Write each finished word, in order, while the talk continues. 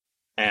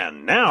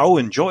And now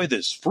enjoy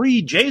this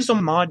free Jason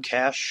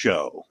Modcast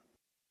show.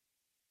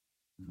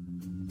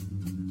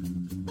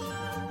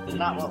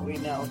 Not what we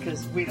know,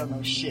 because we don't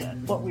know shit.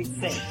 What we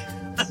think.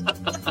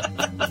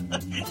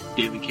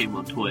 David K.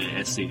 Montoya,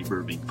 S. Sadie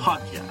Burbank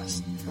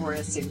podcast. We're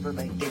at Sadie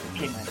Burbank, David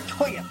K.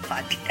 Montoya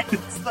podcast.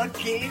 It's the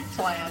game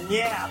plan,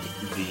 yeah.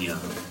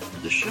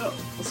 The show.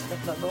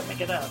 Don't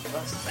make it up.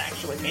 Let's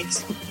actually make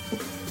some.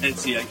 And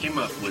see, I came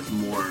up with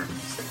more.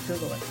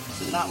 Google it.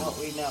 Not what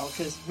we know,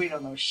 because we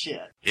don't know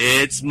shit.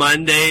 It's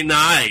Monday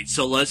night,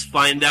 so let's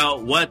find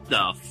out what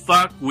the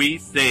fuck we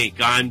think.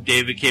 I'm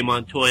David K.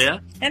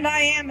 Montoya. And I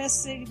am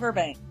S. Sadie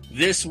Burbank.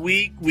 This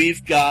week,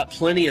 we've got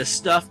plenty of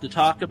stuff to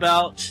talk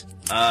about.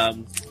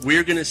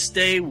 We're going to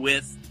stay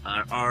with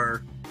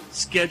our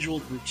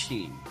scheduled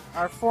routine.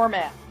 Our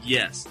format.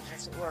 Yes.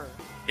 As it were.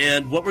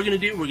 And what we're going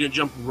to do, we're going to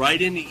jump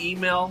right into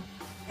email.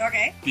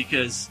 Okay.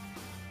 Because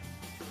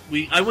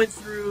I went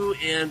through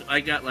and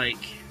I got I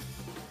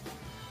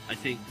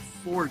think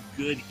 4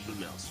 good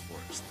emails for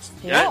us this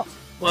week. Yeah.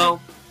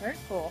 Well, very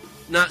cool.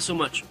 Not so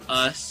much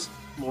us,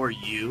 more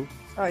you.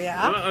 Oh,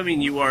 yeah? Well, I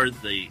mean, you are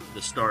the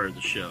star of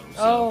the show. So.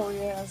 Oh,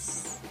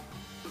 yes.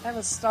 I have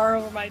a star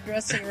over my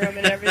dressing room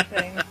and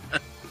everything.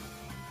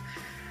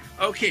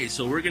 Okay,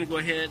 so we're going to go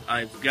ahead.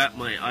 I've got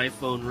my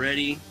iPhone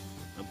ready.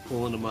 I'm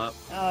pulling them up.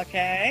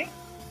 Okay.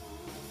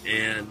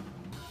 And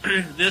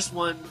this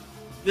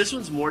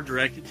one's more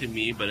directed to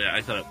me, but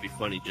I thought it'd be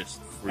funny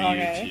just for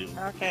you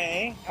to.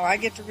 Okay. Oh, I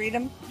get to read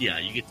them? Yeah,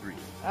 you get to read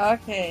them.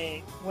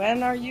 Okay.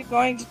 When are you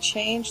going to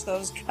change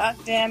those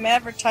goddamn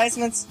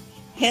advertisements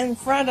in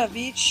front of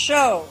each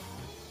show?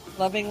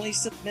 Lovingly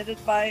submitted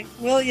by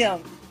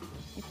William.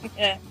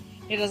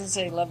 He doesn't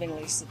say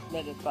lovingly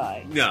submitted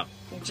by. No.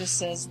 It just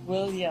says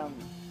William.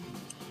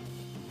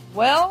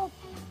 Well,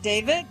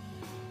 David,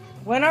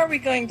 when are we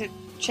going to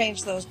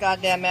change those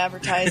goddamn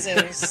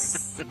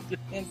advertisings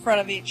in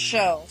front of each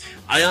show?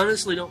 I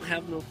honestly don't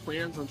have no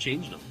plans on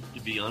changing them,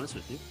 to be honest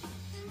with you.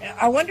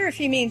 I wonder if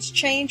he means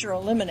change or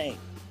eliminate.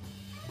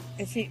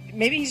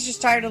 Maybe he's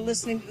just tired of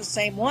listening to the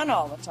same one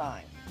all the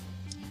time.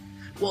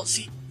 Well,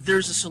 see,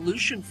 there's a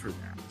solution for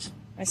that.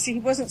 I see he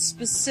wasn't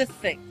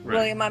specific. Right.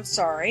 William, I'm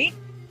sorry.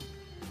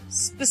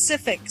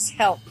 Specifics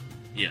help.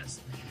 Yes.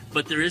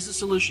 But there is a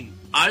solution.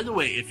 Either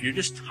way, if you're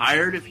just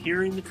tired of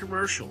hearing the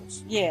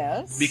commercials.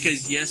 Yes.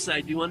 Because, yes,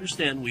 I do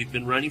understand we've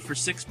been running for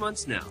 6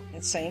 months now.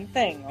 The same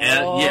thing.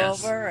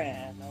 Yes. Over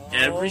and over.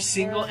 Every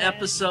single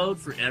episode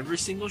for every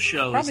single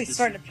show. Probably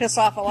starting to piss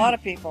off a lot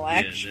of people,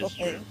 actually.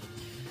 Yeah, that's true.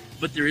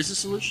 But there is a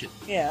solution.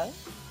 Yeah.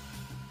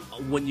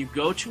 When you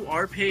go to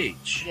our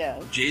page,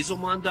 yes.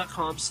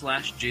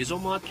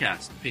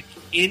 jazomon.com/jazomodcast, pick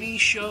any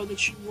show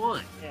that you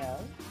want. Yeah.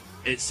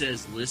 It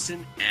says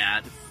listen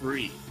ad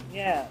free.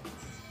 Yeah.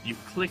 You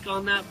click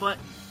on that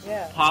button.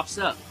 Yeah. Pops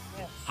up.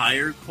 Yeah.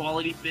 Higher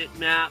quality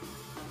bitmap.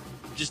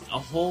 Just a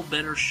whole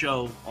better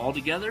show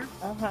altogether.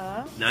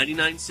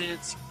 99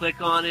 cents. Click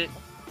on it.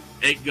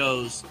 It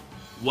goes,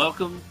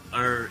 welcome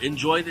or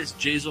enjoy this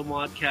Jazo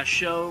Modcast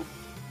show.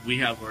 We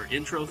have our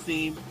intro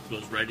theme.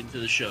 Goes right into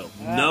the show.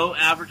 Wow. No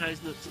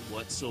advertisements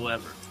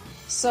whatsoever.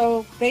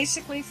 So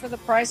basically, for the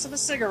price of a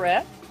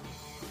cigarette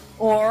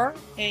or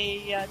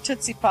a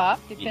Tootsie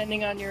Pop,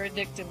 depending on your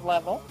addictive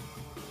level,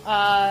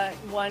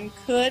 one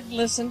could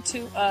listen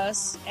to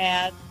us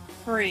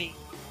ad-free.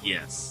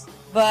 Yes.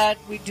 But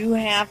we do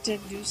have to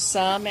do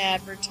some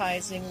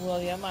advertising,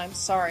 William. I'm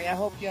sorry. I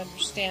hope you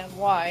understand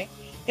why.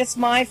 It's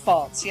my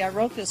fault. See, I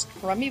wrote this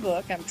crummy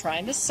book. I'm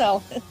trying to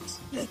sell it.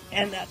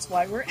 And that's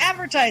why we're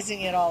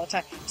advertising it all the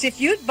time. See,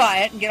 if you'd buy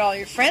it and get all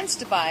your friends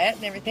to buy it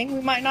and everything, we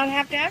might not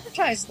have to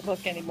advertise the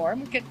book anymore.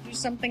 And we could do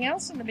something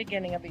else in the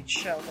beginning of each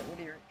show that would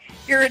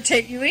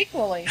irritate you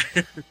equally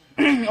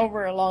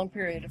over a long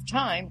period of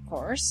time, of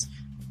course.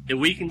 And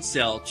we can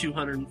sell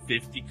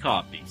 250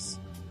 copies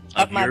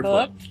of my your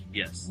book.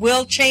 Yes.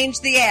 We'll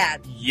change the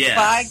ad. Yes.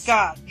 By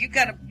God, you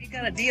got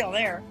a deal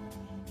there.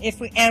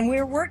 And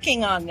we're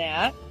working on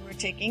that. We're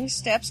taking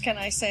steps. Can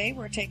I say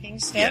we're taking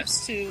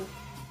steps to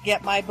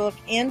get my book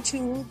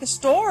into the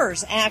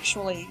stores?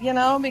 Actually,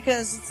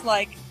 because it's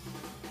like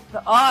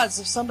the odds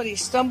of somebody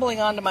stumbling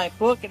onto my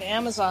book at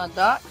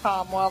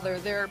Amazon.com while they're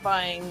there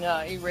buying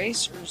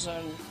erasers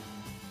and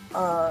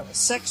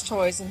sex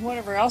toys and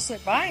whatever else they're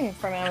buying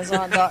from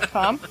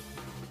Amazon.com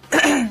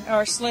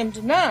are slim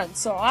to none.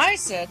 So I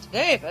said to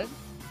David,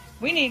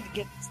 we need to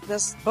get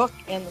this book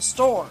in the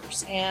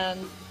stores,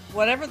 and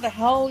whatever the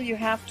hell you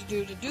have to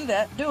do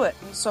that, do it.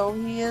 And so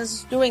he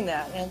is doing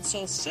that. And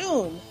so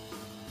soon,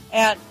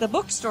 at the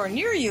bookstore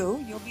near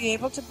you, you'll be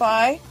able to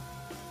buy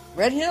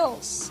Red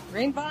Hills,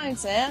 Green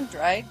Vines, and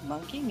dried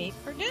monkey meat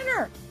for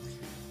dinner.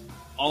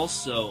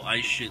 Also,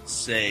 I should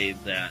say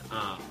that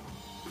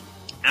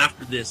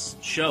after this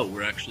show,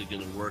 we're actually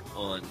going to work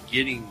on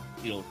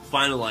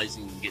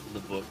finalizing and getting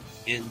the book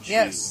into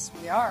yes,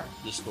 we are.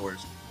 the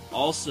stores.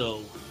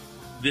 Also,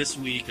 this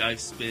week I've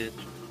spent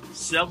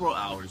several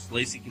hours.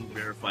 Lacey can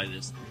verify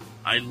this.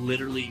 I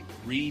literally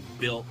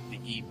rebuilt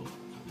the ebook.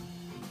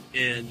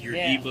 And your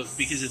ebook,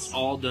 because it's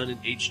all done in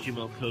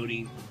HTML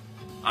coding,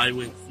 I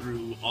went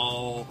through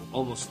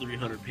almost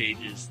 300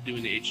 pages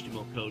doing the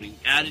HTML coding,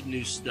 added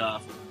new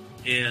stuff,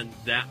 and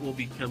that will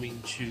be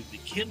coming to the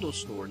Kindle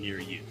store near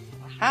you.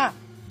 Aha.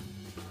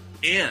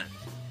 And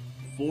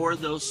for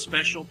those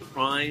special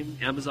Prime,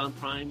 Amazon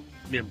Prime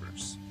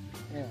members,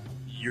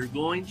 you're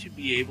going to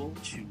be able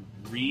to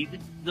read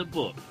the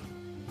book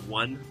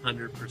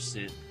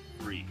 100%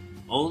 free.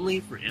 Only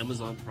for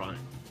Amazon Prime.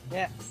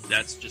 Yes.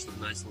 That's just a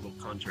nice little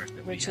contract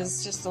that Which we have.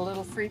 is just a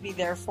little freebie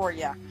there for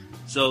you.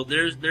 So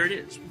there it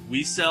is.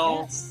 We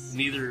sell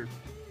and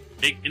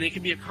it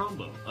can be a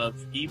combo of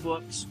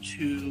ebooks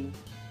to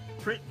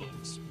print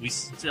books. We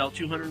sell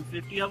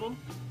 250 of them.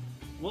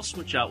 We'll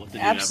switch out with the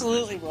new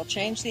Absolutely. We'll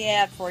change the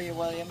ad for you,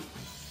 William.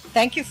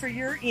 Thank you for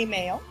your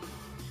email.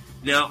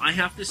 Now, I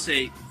have to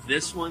say,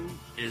 this one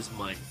is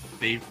my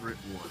favorite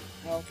one.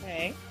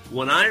 Okay.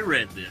 When I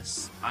read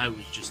this, I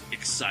was just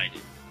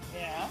excited.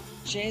 Yeah.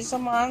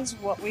 Jason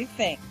What We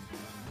Think.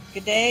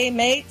 Good day,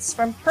 mates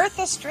from Perth,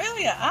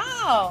 Australia.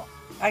 Oh,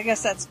 I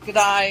guess that's good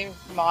day,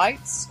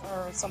 mates,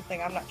 or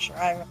something. I'm not sure.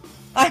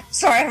 I'm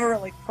sorry, I have a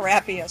really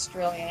crappy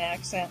Australian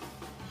accent.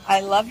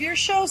 I love your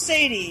show,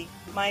 Sadie.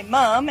 My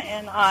mom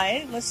and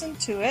I listen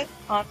to it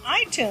on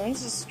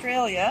iTunes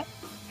Australia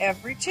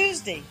every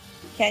Tuesday.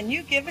 Can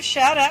you give a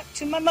shout out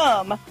to my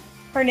mom?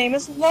 Her name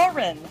is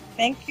Lauren.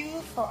 Thank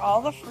you for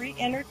all the free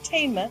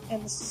entertainment.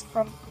 And this is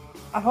from,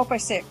 I hope I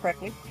say it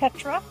correctly,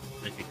 Petra,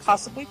 I think so.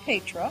 possibly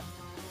Petra,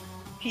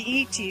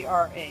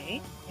 Petra,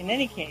 in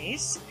any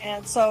case.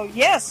 And so,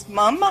 yes,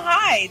 Mom,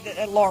 hi,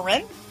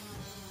 Lauren.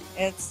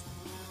 It's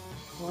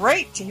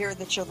great to hear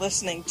that you're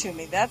listening to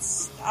me.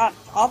 That's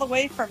all the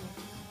way from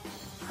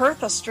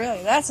Perth,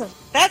 Australia.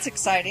 That's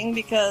exciting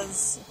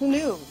because who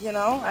knew, you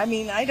know? I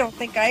mean, I don't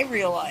think I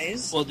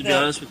realized. Well, to be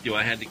honest with you,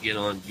 I had to get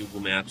on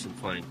Google Maps and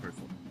find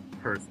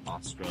Perth,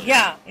 Australia.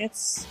 Yeah,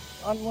 it's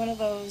on one of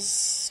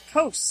those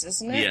coasts,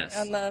 isn't it? Yes.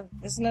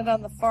 Isn't it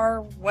on the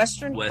far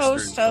western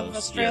coast of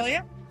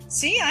Australia? Yes.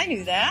 See, I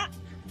knew that.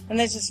 And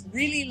there's this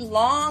really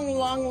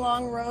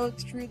long road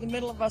through the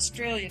middle of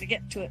Australia to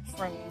get to it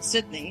from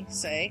Sydney,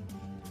 say,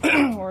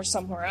 or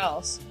somewhere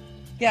else.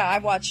 Yeah, I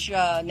watch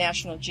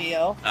National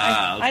Geo. Okay.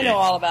 I know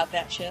all about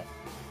that shit.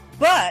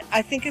 But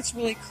I think it's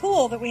really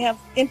cool that we have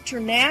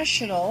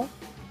international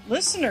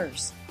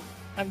listeners.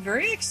 I'm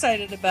very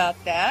excited about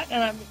that,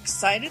 and I'm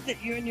excited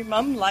that you and your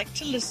mom like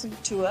to listen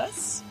to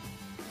us.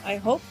 I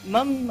hope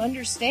Mom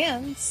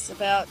understands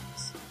about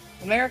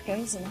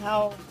Americans and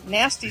how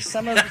nasty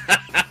some of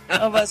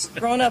us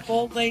grown-up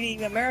old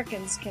lady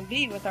Americans can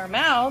be with our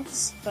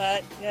mouths,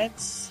 but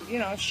that's, you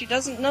know, she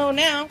doesn't know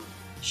now.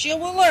 She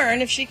will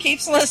learn if she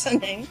keeps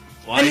listening.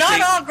 Well, and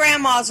not all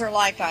grandmas are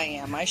like I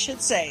am, I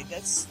should say.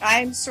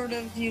 I'm sort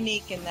of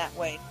unique in that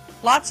way.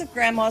 Lots of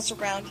grandmas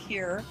around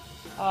here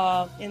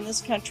in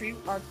this country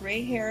are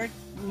gray-haired,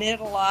 knit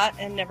a lot,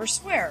 and never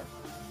swear.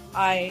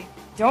 I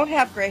don't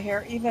have gray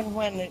hair even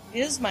when it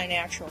is my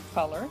natural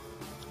color.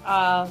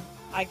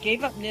 I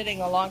gave up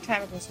knitting a long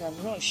time ago because I'm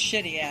really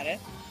shitty at it.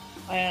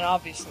 And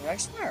obviously I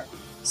swear.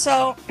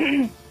 So,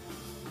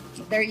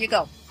 there you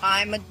go.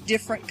 I'm a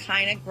different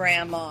kind of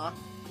grandma.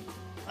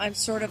 I'm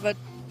sort of a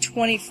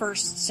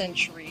 21st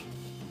century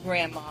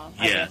grandma.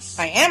 Yes.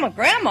 I am a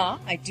grandma.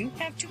 I do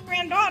have 2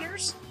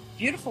 granddaughters.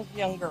 Beautiful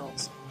young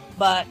girls.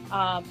 But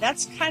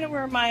that's kind of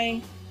where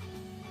my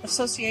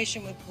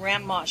association with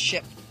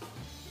grandma-ship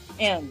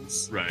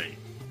ends. Right.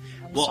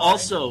 I'm Well, sorry.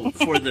 also,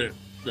 for the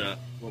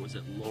what was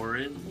it,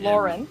 Lauren?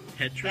 Lauren.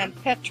 Petra?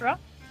 And Petra.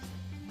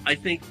 I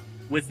think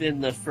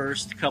within the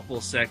first couple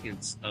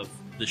seconds of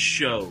the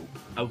show,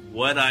 of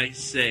what I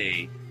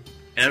say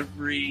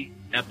every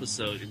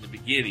episode in the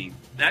beginning,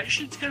 that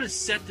should kind of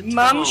set the tone.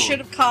 Mom should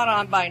have caught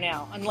on by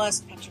now,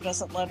 unless Petra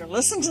doesn't let her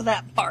listen to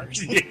that part.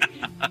 Yeah.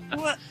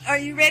 Well, are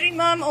you ready,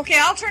 Mom? Okay,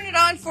 I'll turn it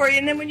on for you,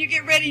 and then when you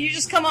get ready, you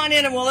just come on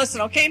in and we'll listen,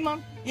 okay,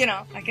 Mom? You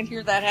know, I can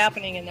hear that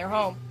happening in their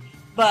home.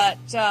 But,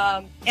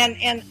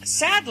 and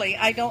sadly,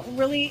 I don't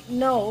really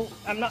know,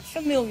 I'm not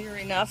familiar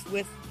enough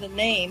with the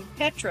name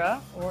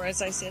Petra, or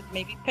as I said,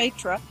 maybe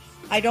Petra.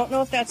 I don't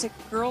know if that's a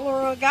girl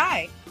or a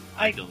guy.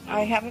 I don't know.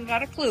 I haven't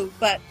got a clue,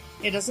 but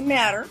it doesn't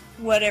matter.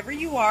 Whatever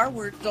you are,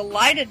 we're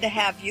delighted to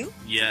have you.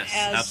 Yes,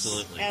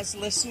 absolutely. As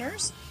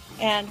listeners,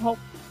 and hope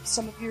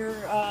some of your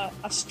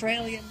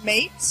Australian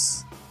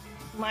mates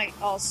might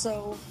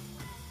also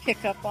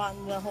pick up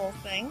on the whole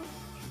thing.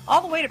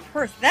 All the way to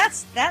Perth.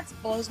 That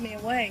blows me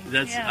away.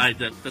 That's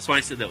that's why I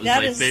said that was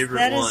That my is- favorite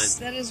that one. is-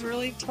 that is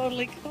really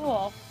totally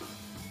cool.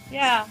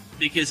 Yeah.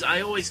 Because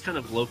I always kind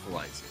of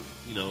localize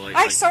it. You know,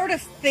 I sort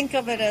of think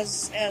of it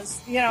as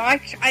you know,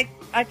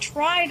 I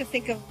try to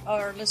think of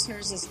our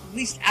listeners as at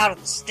least out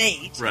of the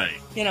state. right.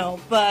 You know,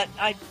 but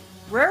I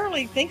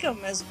rarely think of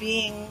them as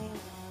being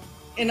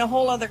in a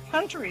whole other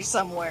country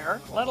somewhere,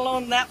 let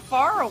alone that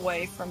far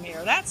away from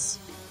here. That's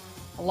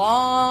a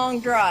long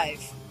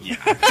drive. Yeah.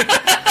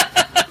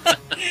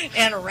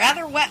 And a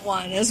rather wet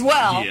one as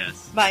well.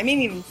 Yes. But I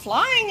mean, even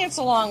flying, it's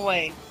a long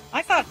way.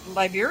 I thought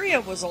Liberia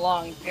was a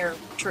long air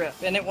trip,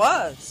 and it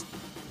was.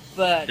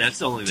 But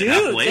That's only the dude,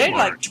 halfway they're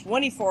mark. like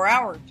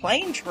 24-hour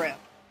plane trip,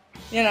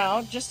 you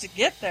know, just to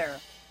get there.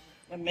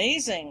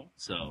 Amazing.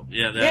 So,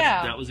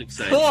 that was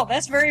exciting. Cool.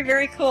 That's very,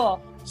 very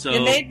cool. So,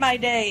 you made my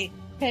day,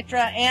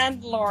 Petra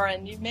and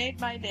Lauren. You made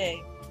my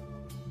day.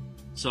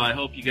 So I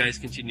hope you guys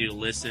continue to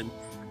listen.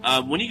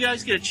 When you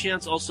guys get a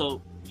chance,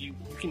 also, you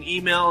can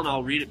email and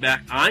I'll read it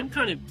back. I'm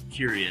kind of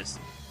curious.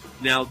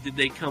 Now, did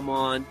they come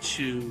on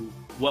to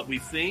What We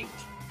Think,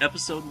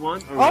 episode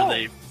 1, or were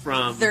they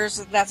from...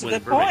 That's a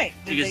good point.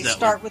 Did they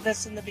start with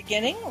us in the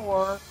beginning,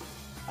 or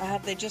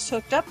have they just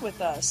hooked up with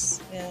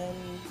us? And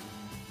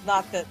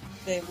not that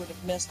they would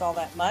have missed all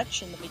that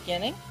much in the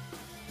beginning,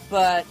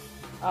 but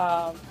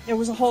it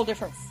was a whole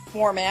different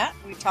format.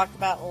 We talked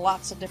about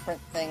lots of different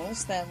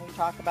things than we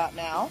talk about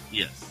now.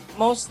 Yes.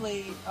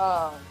 Mostly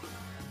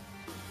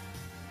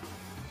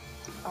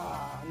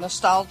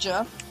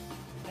nostalgia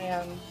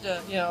and,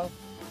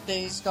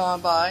 days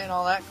gone by and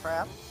all that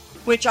crap,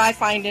 which I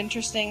find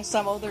interesting.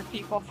 Some other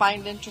people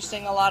find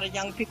interesting. A lot of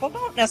young people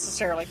don't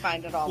necessarily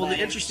find it all that Well,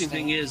 the interesting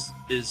thing is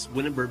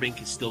Win in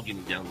Burbank is still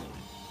getting downloaded.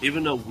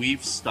 Even though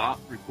we've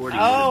stopped recording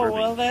Win in Burbank.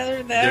 Well,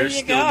 there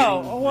you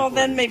go. Well,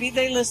 then maybe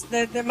they must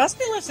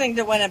be listening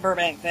to Win in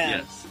Burbank then.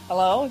 Yes.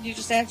 Hello? You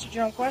just answered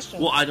your own question.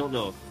 Well, I don't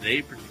know if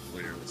they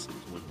particularly are listening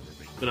to Win in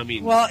Burbank, but I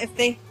mean... Well,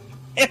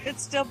 if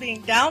it's still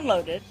being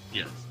downloaded,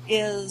 yes.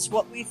 Is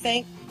What We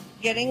Think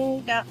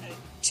getting down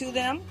to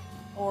them,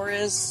 or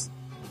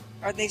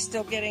are they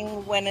still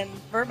getting Win in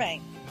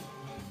Burbank?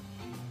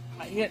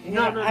 I'm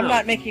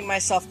not making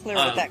myself clear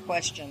with that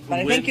question, but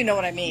I think you know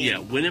what I mean. Yeah,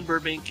 Win in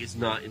Burbank is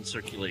not in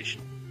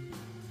circulation.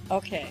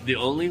 Okay. The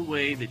only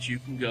way that you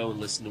can go and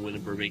listen to Win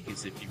in Burbank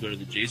is if you go to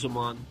the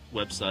Jazomon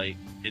website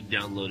and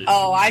download it.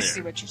 Oh, I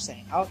see what you're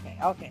saying.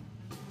 Okay.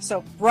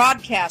 So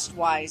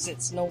broadcast-wise,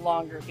 it's no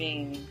longer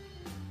being...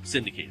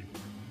 syndicated.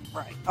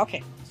 Right.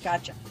 Okay.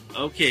 Gotcha.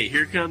 Okay,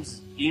 here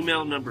comes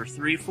email number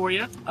 3 for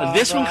you.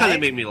 This one kind of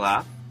made me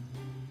laugh.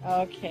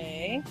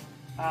 Okay.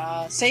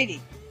 Sadie,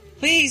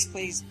 please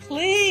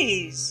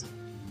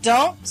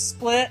don't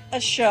split a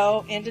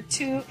show into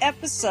 2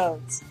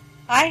 episodes.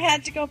 I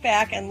had to go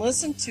back and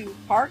listen to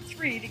part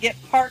 3 to get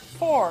part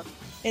 4.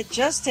 It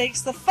just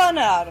takes the fun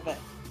out of it.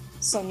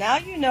 So now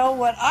you know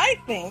what I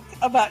think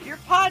about your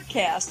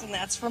podcast, and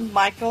that's from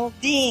Michael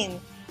Dean.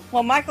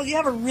 Well, Michael, you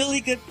have a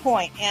really good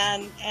point,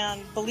 and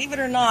believe it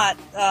or not,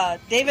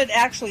 David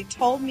actually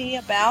told me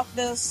about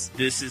this.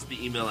 This is the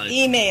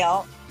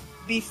email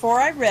before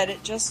I read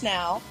it just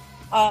now,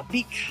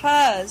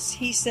 because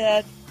he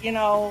said,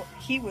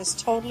 he was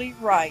totally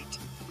right.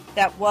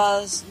 That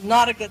was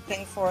not a good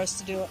thing for us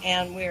to do,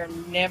 and we're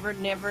never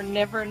going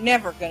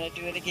to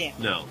do it again.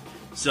 No.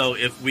 So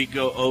if we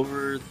go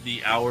over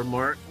the hour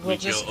mark, we'll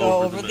just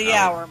go over the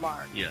hour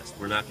mark. Yes,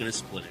 we're not going to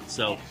split it.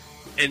 So,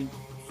 and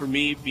for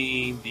me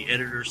being the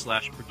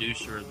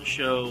editor/producer of the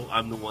show,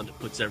 I'm the one that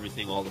puts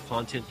everything, all the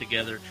content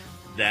together.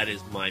 That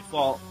is my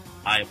fault.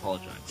 I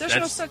apologize. There's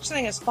no such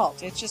thing as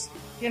fault. It's just,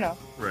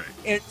 Right.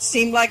 It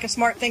seemed like a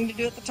smart thing to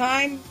do at the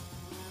time.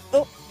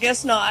 Oh,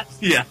 guess not.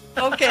 Yeah.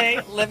 Okay,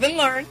 live and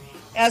learn.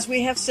 As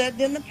we have said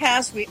in the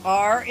past, we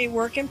are a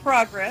work in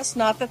progress.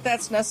 Not that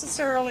that's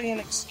necessarily an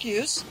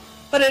excuse,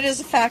 but it is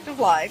a fact of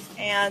life,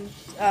 and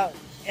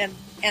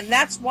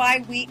that's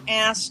why we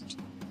asked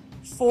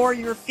for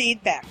your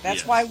feedback.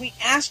 That's why we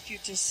asked you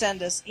to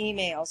send us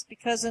emails,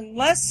 because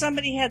unless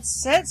somebody had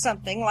said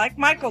something like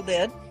Michael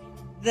did,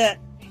 that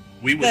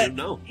we wouldn't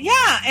know.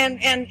 Yeah,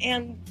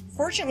 and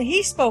fortunately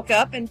he spoke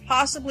up, and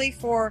possibly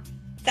for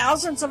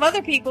thousands of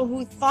other people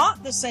who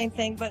thought the same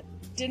thing but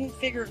didn't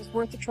figure it was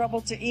worth the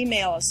trouble to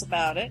email us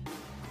about it.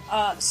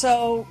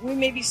 So we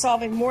may be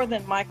solving more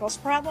than Michael's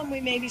problem.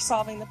 We may be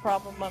solving the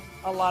problem of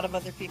a lot of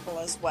other people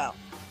as well.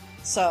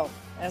 So,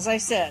 as I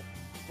said,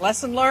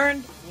 lesson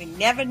learned. We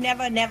never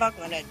going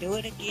to do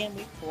it again.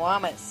 We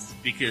promise.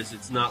 Because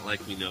it's not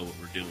like we know what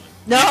we're doing.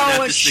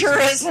 No, it sure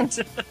isn't.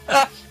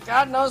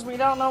 God knows we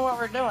don't know what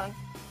we're doing.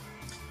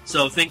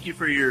 So thank you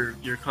for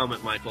your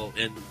comment, Michael.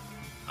 And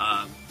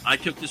I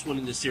took this one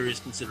into serious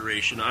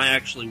consideration. I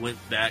actually went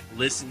back,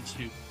 listened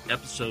to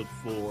episode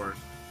 4,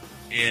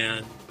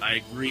 and I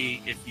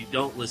agree, if you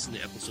don't listen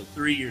to episode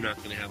 3, you're not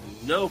going to have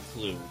no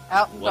clue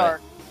out in the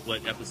dark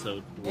what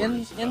episode 4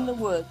 is in the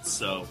woods.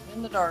 So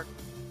in the dark.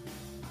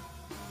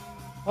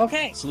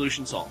 Okay.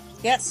 Solution solved.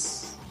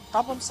 Yes.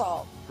 Problem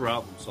solved.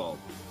 Problem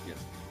solved. Yes.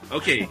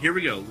 Okay, here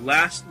we go.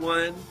 Last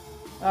one.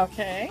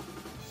 Okay.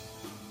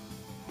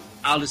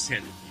 I'll just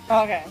hand it to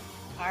you. Okay.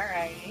 All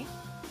righty.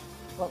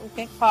 What We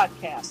Think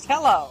podcast.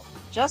 Hello.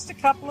 Just a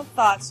couple of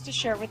thoughts to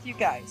share with you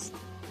guys.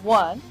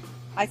 One,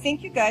 I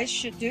think you guys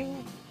should do...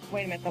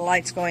 Wait a minute, the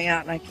light's going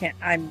out and I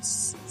can't...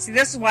 See,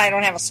 this is why I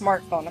don't have a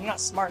smartphone. I'm not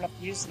smart enough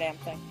to use the damn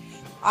thing.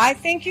 I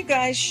think you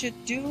guys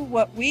should do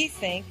what we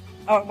think...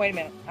 Oh, wait a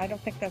minute. I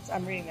don't think that's...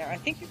 I'm reading there. I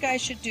think you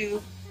guys should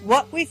do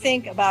what we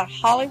think about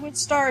Hollywood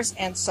stars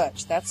and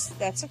such.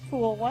 That's a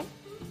cool one.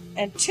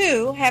 And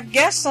 2, have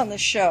guests on the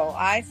show.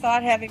 I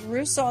thought having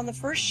Russo on the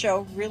first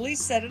show really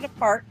set it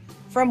apart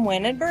from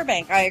Win in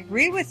Burbank. I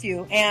agree with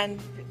you. And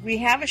we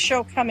have a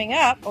show coming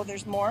up. Oh,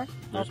 there's more?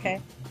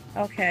 Okay.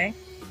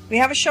 We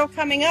have a show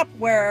coming up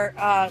where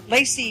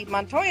Lacey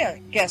Montoya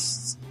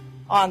guests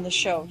on the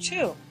show,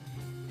 too.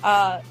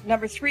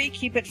 Number 3,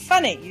 keep it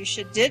funny. You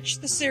should ditch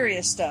the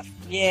serious stuff.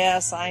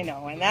 Yes, I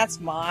know, and that's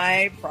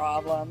my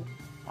problem.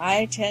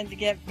 I tend to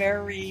get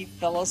very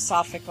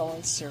philosophical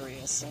and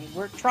serious, and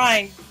we're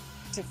trying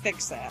to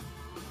fix that.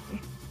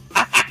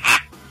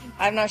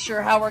 I'm not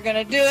sure how we're going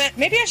to do it.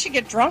 Maybe I should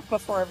get drunk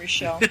before every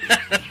show.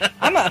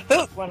 I'm a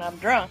hoot when I'm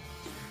drunk.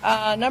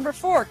 Number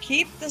 4,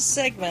 keep the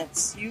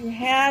segments. You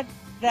had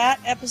that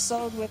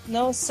episode with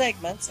no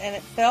segments, and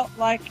it felt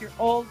like your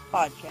old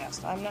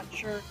podcast. I'm not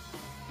sure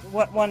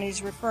what one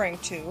he's referring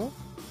to,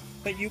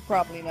 but you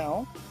probably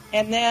know.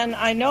 And then,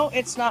 I know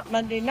it's not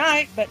Monday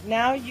night, but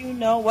now you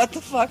know what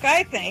the fuck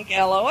I think.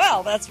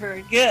 LOL. That's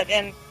very good.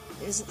 And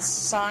is it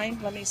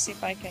signed? Let me see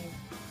if I can...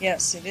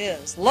 Yes, it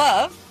is.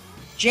 Love,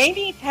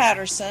 Jamie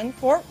Patterson,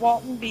 Fort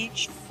Walton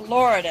Beach,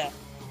 Florida.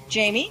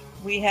 Jamie,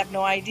 we have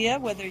no idea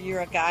whether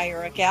you're a guy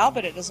or a gal,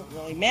 but it doesn't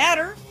really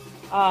matter.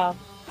 On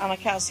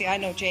account of, see, I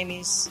know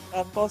Jamie's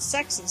of both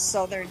sexes,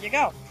 so there you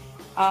go.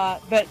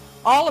 But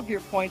all of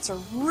your points are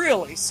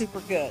really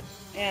super good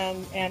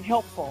and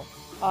helpful.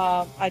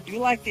 I do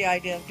like the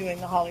idea of doing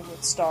the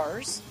Hollywood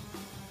stars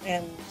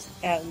and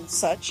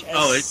such.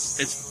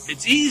 As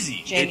it's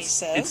easy. Jamie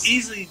says it's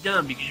easily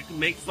done because you can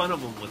make fun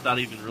of them without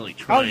even really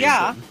trying.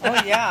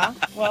 Oh yeah.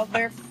 Well,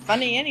 they're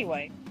funny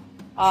anyway.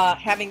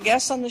 Having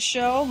guests on the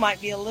show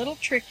might be a little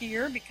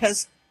trickier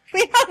because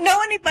we don't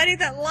know anybody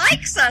that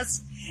likes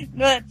us.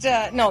 But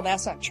no,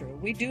 that's not true.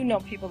 We do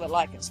know people that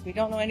like us. We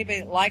don't know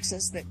anybody that likes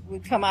us that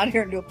would come out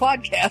here and do a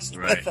podcast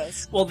with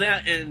us. Well,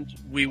 that, and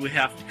we would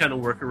have to kind of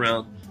work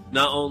around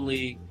not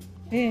only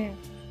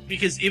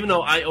because even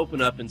though I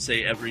open up and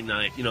say every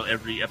night,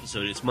 every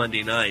episode is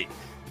Monday night,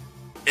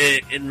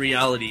 in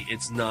reality,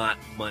 it's not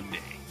Monday.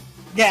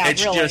 Yeah,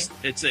 it's really.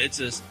 it's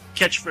a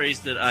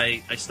catchphrase that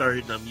I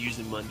started and I'm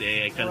using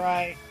Monday.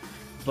 Right.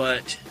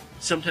 But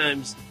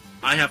sometimes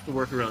I have to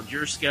work around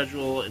your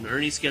schedule and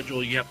Ernie's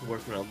schedule. You have to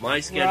work around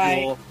my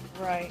schedule.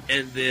 Right.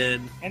 And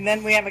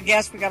then we have a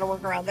guest. We got to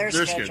work around their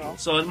schedule.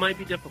 So it might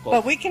be difficult.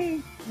 But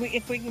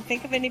if we can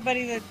think of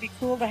anybody that'd be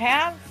cool to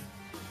have,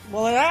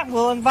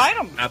 we'll invite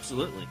them.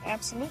 Absolutely.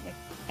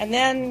 And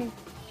then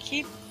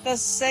keep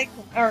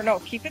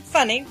it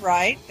funny.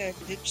 Right.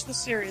 Ditch the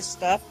serious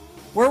stuff.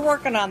 We're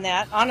working on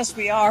that. Honest,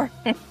 we are.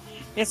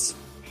 It's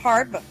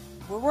hard, but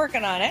we're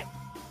working on it.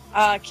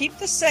 Keep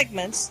the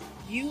segments.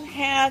 You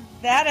had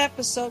that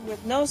episode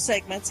with no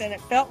segments, and it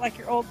felt like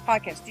your old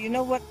podcast. Do you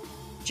know what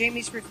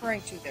Jamie's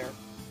referring to there?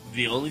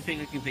 The only thing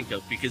I can think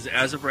of, because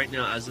as of right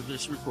now, as of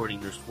this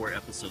recording, there's 4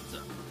 episodes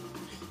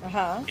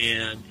up.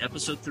 And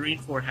episode 3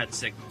 and 4 had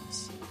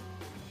segments.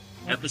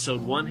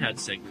 Episode 1 had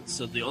segments.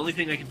 So the only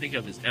thing I can think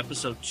of is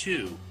episode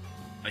 2,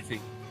 I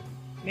think.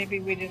 Maybe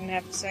we didn't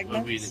have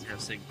segments? Maybe we didn't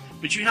have segments.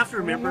 But you have to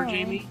remember,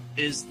 Jamie,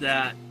 is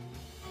that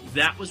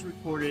was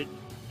recorded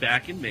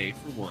back in May,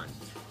 for one.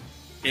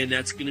 And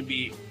that's going to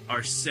be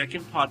our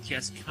second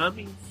podcast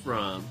coming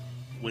from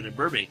Wynn and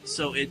Burbank.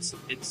 So it's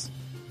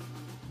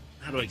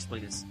how do I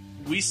explain this?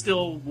 We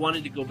still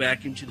wanted to go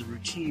back into the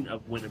routine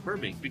of Wynn and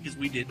Burbank because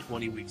we did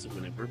 20 weeks of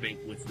Wynn and Burbank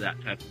with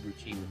that type of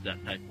routine, with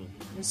that type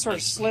of... We sort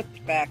of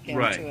slipped back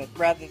into it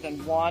rather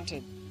than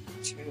wanted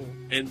to.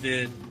 And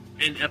then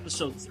in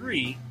episode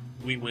 3,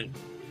 we went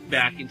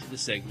back into the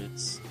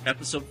segments.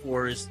 Episode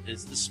 4 is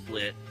the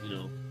split,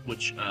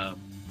 which I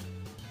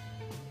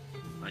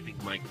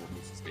think Michael,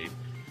 who's his name,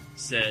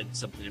 said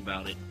something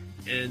about it.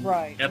 And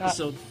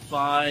episode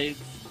 5,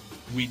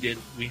 we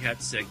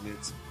had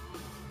segments.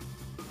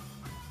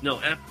 No,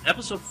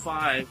 episode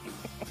 5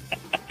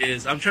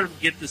 is, I'm trying to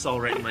get this all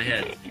right in my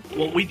head.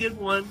 Well, we did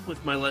one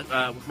with my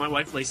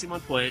wife Lacey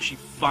Montoya. She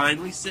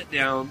finally sat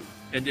down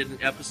and did an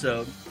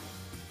episode,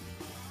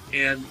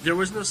 and there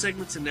was no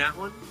segments in that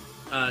one,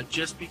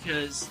 just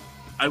because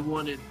I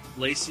wanted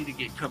Lacey to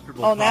get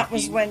comfortable. Oh, that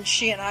was when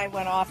she and I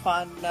went off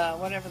on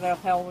whatever the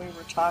hell we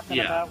were talking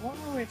about. What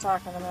were we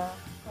talking about?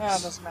 Oh,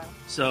 it doesn't matter.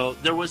 So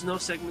there was no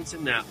segments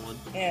in that one.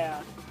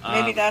 Yeah,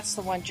 maybe that's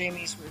the one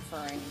Jamie's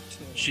referring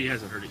to. She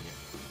hasn't heard it yet.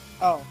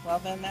 Oh, well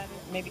then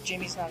maybe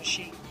Jamie's not a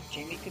she.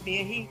 Jamie could be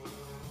a he.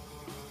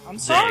 I'm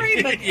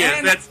sorry, but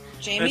that's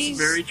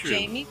very true.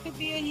 Jamie could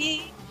be a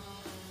he.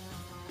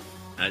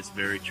 That's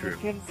very true.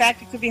 In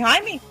fact, it could be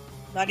Jaime,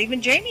 not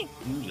even Jamie.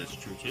 That's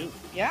true too.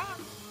 Yeah.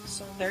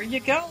 So there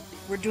you go.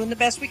 We're doing the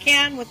best we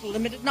can with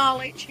limited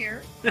knowledge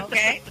here.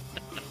 Okay.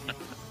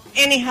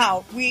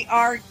 Anyhow, we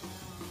are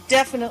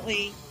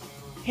definitely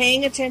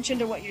paying attention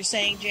to what you're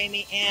saying,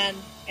 Jamie, and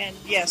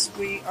yes,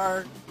 we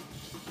are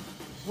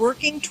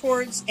working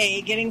towards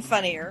A, getting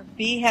funnier,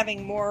 B,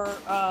 having more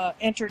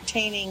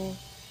entertaining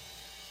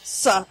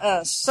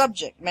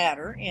subject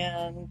matter,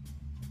 and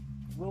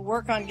we'll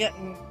work on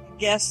getting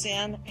guests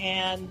in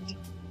and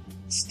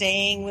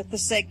staying with the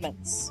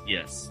segments.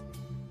 Yes.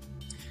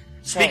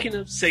 Speaking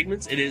of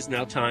segments, it is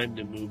now time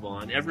to move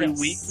on. Every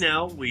week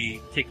now,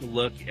 we take a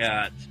look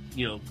at,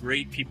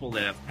 great people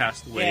that have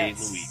passed away in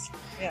the week.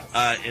 Yes.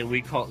 And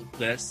we call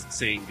this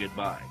saying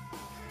goodbye.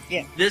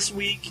 Yeah. This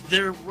week,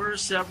 there were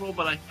several,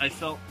 but I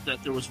felt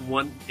that there was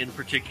one in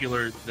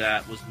particular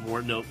that was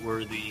more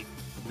noteworthy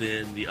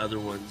than the other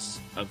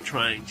ones of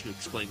trying to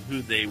explain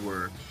who they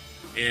were.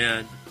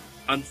 And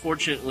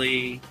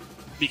unfortunately,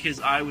 because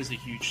I was a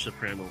huge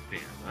Soprano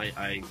fan,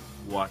 I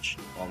watched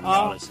a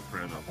lot of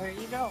Soprano. There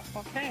you go.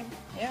 Okay,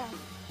 yeah.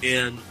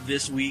 And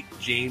this week,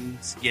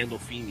 James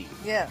Gandolfini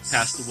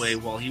passed away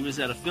while he was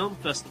at a film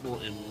festival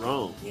in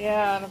Rome.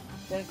 Yeah,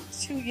 at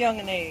too young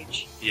an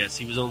age. Yes,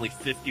 he was only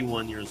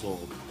 51 years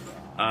old.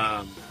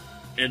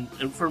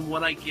 And from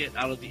what I get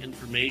out of the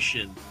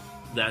information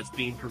that's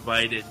being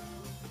provided,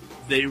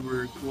 they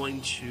were going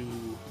to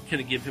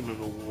kind of give him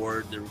an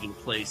award. They were going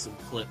to play some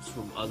clips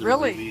from other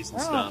movies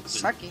and stuff.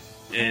 Sucky.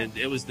 And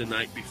it was the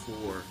night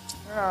before.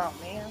 Oh,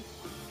 man.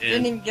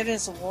 Didn't even get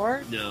his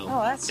award? No.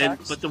 Oh, that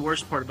sucks. But the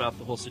worst part about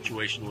the whole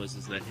situation is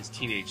that his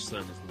teenage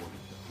son is the one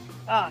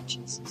who died. Oh,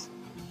 Jesus.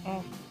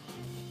 Oh.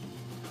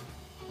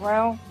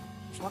 Well,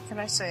 what can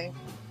I say?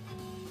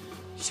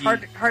 It's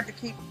hard to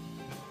keep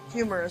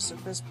humorous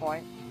at this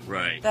point.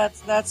 Right.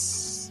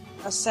 That's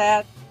a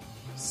sad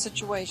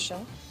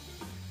situation.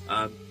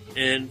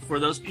 And for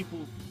those people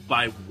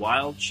by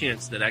wild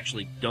chance that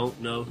actually don't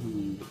know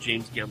who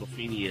James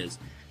Gandolfini is,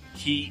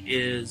 he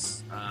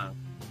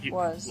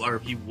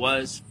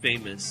was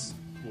famous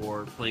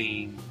for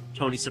playing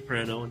Tony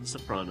Soprano in The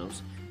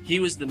Sopranos. He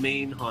was the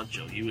main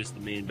honcho. He was the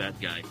main bad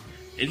guy.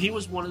 And he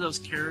was one of those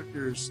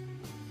characters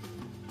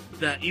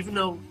that even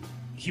though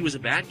he was a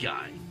bad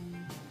guy,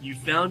 you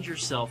found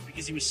yourself,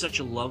 because he was such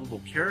a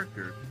lovable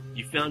character,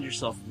 you found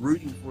yourself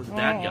rooting for the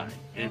bad guy.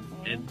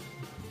 And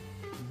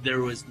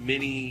there was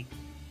many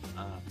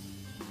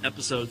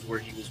episodes where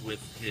he was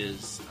with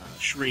his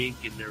shrink,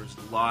 and there was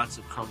lots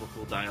of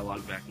comical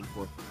dialogue back and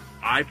forth.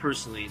 I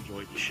personally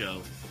enjoyed the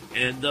show,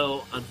 and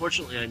though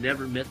unfortunately I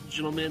never met the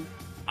gentleman,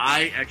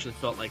 I actually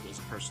felt like it was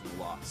a personal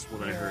loss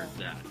when I heard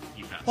that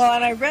he passed away.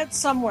 And I read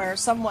somewhere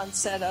someone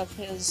said of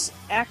his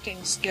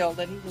acting skill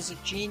that he was a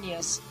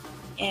genius,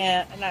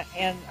 and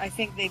I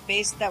think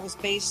that was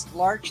based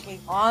largely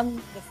on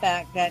the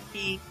fact that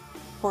he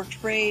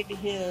portrayed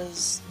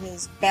his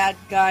bad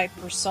guy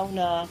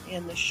persona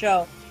in the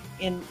show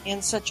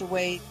in such a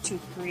way to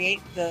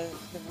create the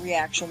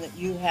reaction that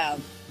you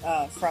have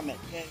from it,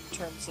 in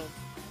terms of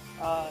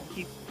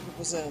he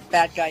was a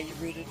bad guy you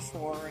rooted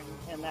for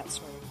and that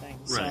sort of thing.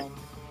 Right. So.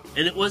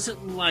 And it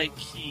wasn't like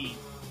he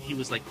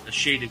was like a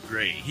shade of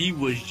gray. He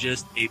was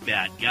just a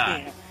bad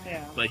guy.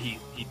 Yeah. But he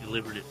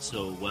delivered it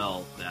so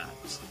well that,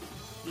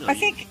 you know,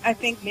 I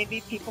think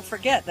maybe people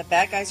forget that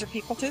bad guys are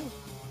people too.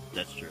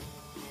 That's true.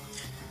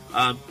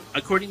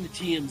 According to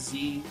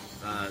TMZ,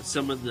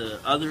 some of the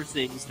other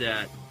things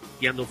that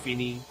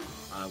Gandolfini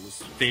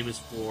was famous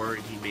for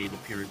and he made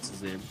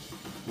appearances in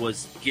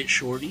was Get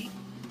Shorty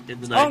in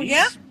the 90s. Oh,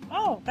 yeah?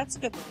 Oh, that's a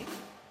good movie.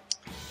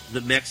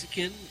 The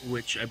Mexican,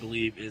 which I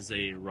believe is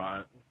a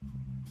Robert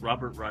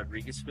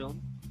Rodriguez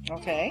film.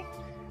 Okay.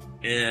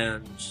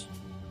 And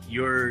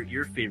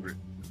your favorite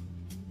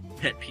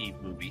pet peeve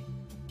movie,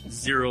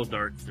 Zero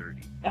Dark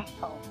 30.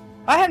 Oh.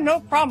 I have no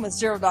problem with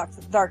Zero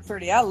Dark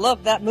 30. I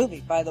love that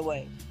movie, by the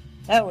way.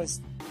 That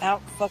was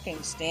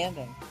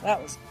out-fucking-standing.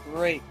 That was a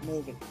great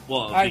movie.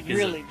 Well, I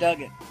really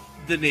dug it.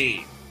 The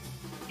name.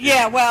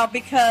 Yeah, well,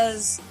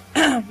 because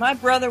my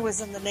brother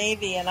was in the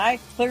Navy, and I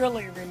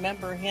clearly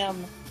remember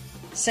him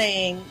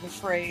saying the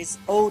phrase,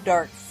 "Oh,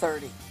 Dark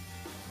 30,"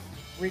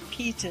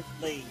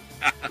 repeatedly.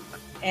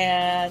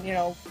 And, you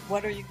know,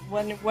 when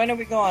are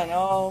we going?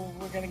 Oh,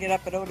 we're going to get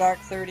up at Oh, Dark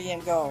 30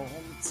 and go,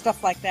 and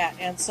stuff like that.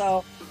 And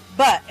so,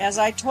 but as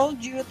I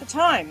told you at the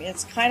time,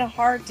 it's kind of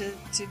hard to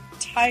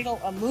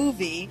title a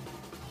movie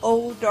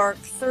Oh, Dark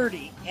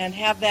 30 and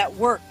have that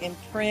work in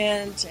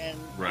print and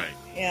right.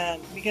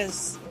 And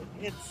because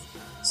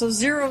so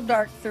Zero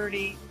Dark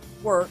 30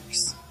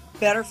 works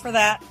better for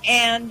that.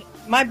 And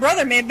my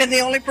brother may have been the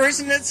only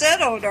person that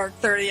said Oh, Dark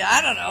 30.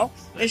 I don't know.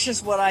 It's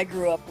just what I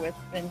grew up with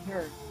and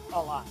heard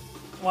a lot.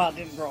 Well, I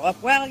didn't grow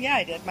up. Well, yeah,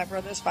 I did. My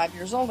brother's 5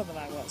 years older than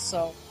I was.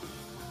 So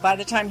by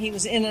the time he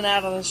was in and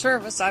out of the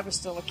service, I was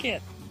still a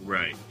kid.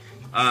 Right.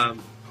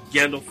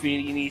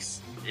 Gandolfini,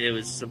 it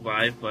was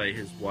survived by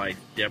his wife,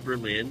 Deborah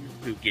Lynn,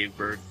 who gave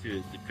birth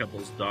to the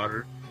couple's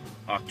daughter,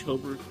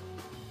 October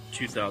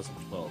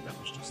 2012. That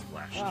was just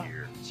last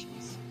year.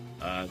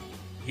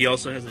 He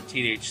also has a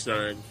teenage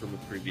son from a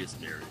previous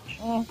marriage.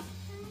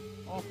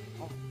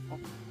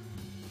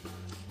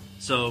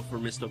 So for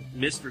Mr.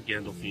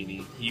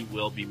 Gandolfini, he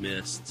will be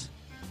missed.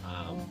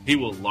 He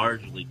will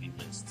largely be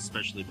missed,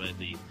 especially by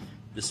the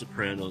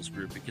Sopranos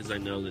group, because I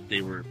know that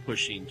they were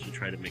pushing to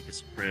try to make a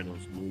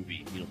Sopranos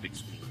movie, big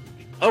screen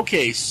movie.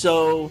 Okay,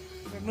 so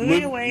we're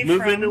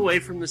moving away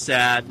from the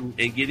sad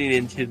and getting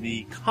into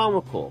the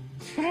comical.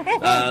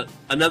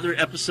 Another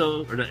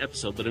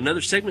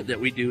segment that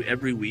we do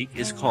every week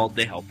is called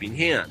The Helping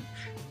Hand.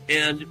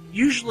 And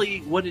usually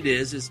what it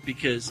is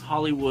because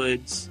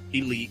Hollywood's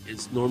elite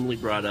is normally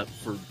brought up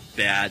for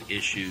bad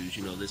issues.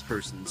 This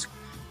person's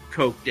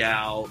coked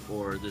out,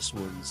 or this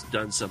one's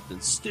done something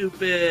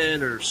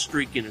stupid, or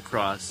streaking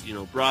across,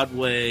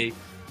 Broadway,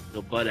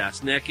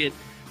 butt-ass naked.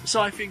 So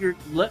I figured,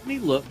 let me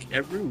look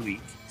every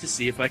week to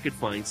see if I could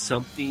find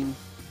something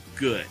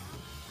good.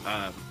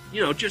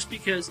 just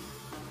because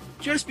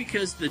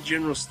the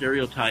general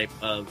stereotype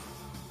of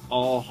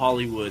all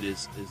Hollywood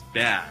is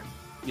bad,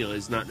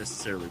 is not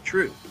necessarily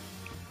true.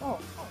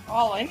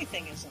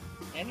 Anything isn't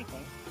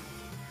anything.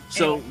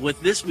 So Anyway.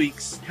 with this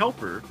week's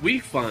helper, we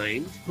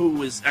find who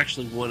was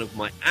actually one of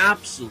my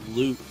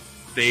absolute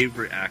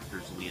favorite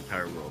actors in the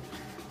entire world.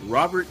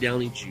 Robert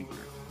Downey Jr.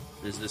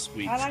 is this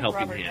week's I like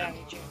helping Robert hand.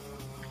 Downey Jr.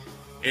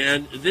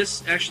 And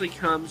this actually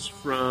comes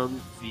from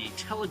the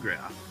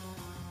Telegraph,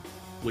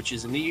 which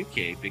is in the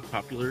UK, big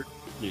popular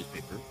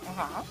newspaper.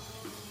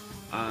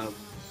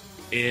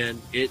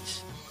 And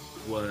it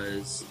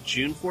was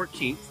June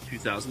 14th,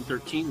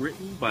 2013,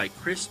 written by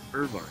Chris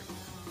Irvine.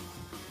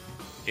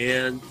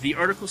 And the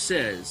article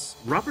says,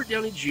 Robert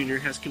Downey Jr.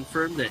 has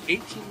confirmed that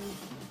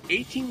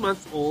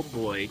 18-month-old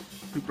boy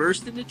who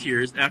burst into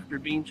tears after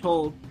being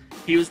told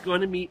he was going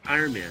to meet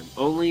Iron Man,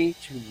 only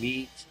to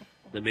meet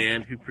the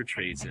man who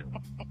portrays him.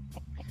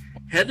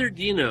 Heather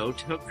Dino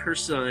took her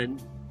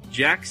son,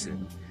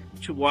 Jackson,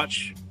 to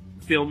watch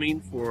filming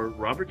for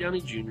Robert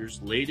Downey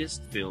Jr.'s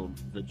latest film,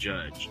 The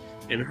Judge,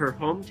 in her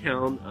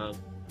hometown of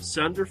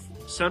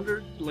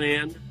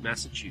Sunderland,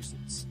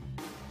 Massachusetts.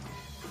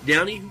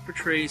 Downey, who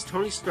portrays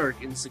Tony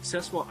Stark in the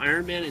successful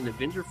Iron Man and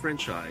Avenger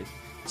franchise,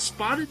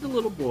 spotted the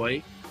little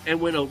boy and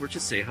went over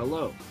to say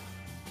hello.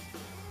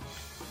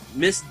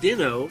 Miss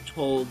Dino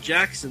told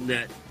Jackson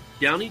that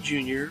Downey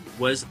Jr.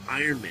 was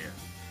Iron Man.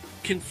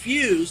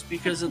 Confused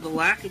because of the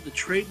lack of the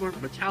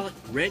trademark metallic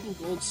red and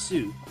gold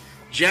suit,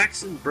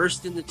 Jackson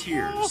burst into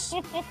tears.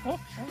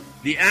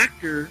 The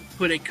actor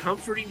put a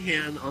comforting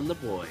hand on the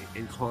boy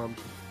and calmed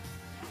him.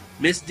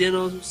 Miss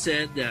Dino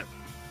said that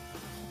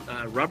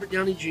Robert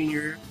Downey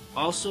Jr.,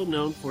 also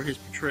known for his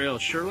portrayal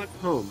of Sherlock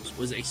Holmes,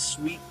 was a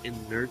sweet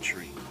and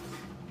nurturing,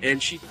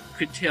 and she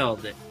could tell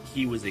that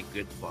he was a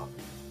good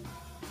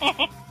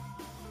father.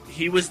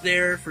 He was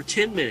there for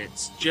 10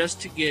 minutes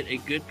just to get a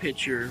good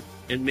picture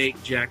and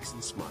make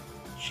Jackson smile,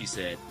 she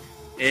said,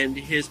 and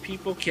his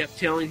people kept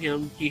telling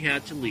him he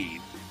had to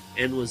leave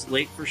and was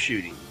late for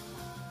shooting.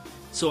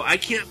 So I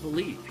can't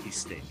believe he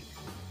stayed.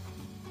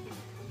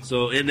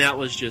 And that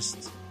was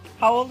just...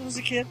 How old was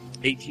the kid?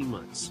 18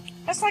 months.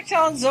 That's like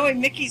telling Zoe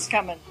Mickey's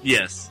coming.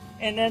 Yes.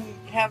 And then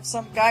have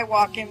some guy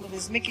walk in with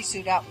his Mickey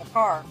suit out in the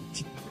car.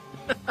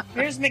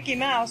 Here's Mickey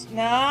Mouse.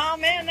 No,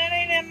 man, that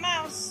ain't a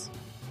mouse.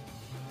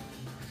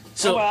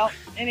 So, well,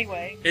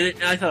 anyway.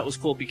 And I thought it was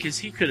cool because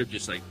he could have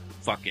just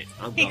fuck it,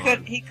 I'm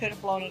gone. He could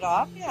have blown it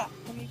off, yeah,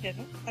 and he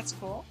didn't. That's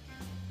cool.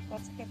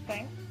 That's a good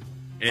thing.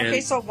 And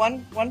okay, so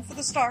one for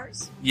the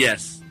stars.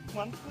 Yes.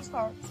 One for the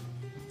stars.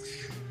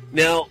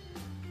 Now,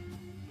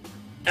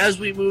 as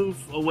we move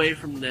away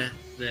from the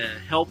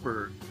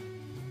helper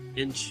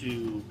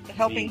into the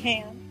helping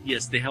hand.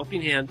 Yes, the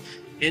helping hand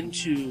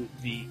into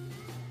the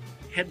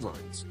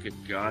headlines. Good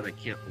God, I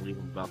can't believe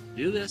I'm about to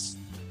do this.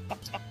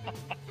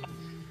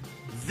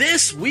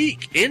 This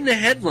week in the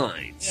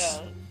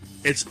headlines,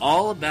 it's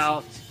all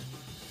about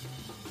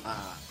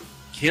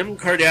Kim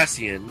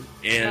Kardashian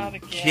and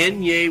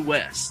Kanye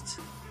West.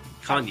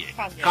 Kanye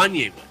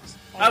West.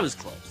 I was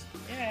close.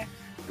 Yeah.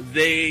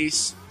 They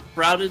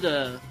sprouted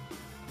a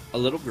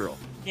little girl.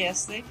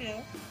 Yes, they did.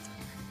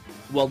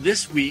 Well,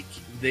 this week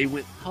they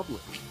went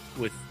public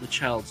with the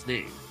child's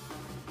name.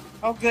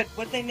 Oh, good.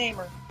 What'd they name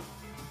her?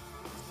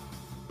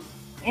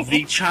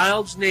 The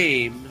child's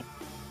name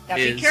Now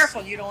is... be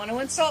careful. You don't want to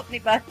insult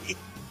anybody.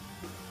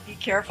 Be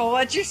careful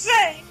what you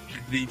say.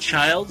 The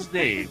child's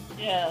name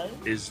Yes.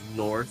 is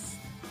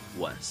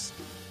Northwest.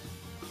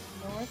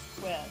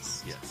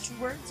 Northwest. Yes.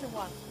 2 words or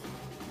one?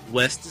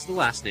 West is the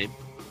last name.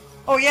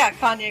 Oh, yeah,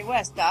 Kanye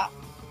West.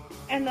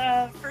 And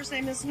the first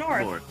name is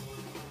North.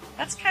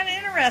 That's kind of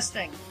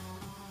interesting.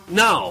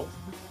 No.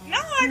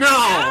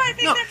 I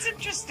think that's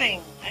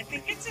interesting. I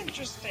think it's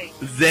interesting.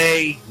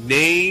 They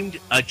named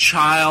a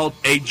child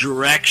a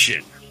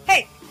direction.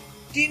 Hey,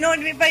 do you know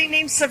anybody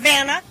named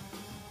Savannah?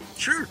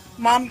 Sure.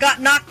 Mom got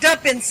knocked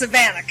up in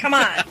Savannah. Come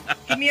on.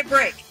 Give me a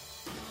break.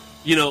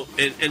 You know,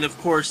 and of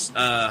course,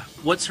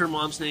 what's her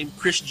mom's name?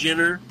 Kris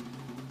Jenner.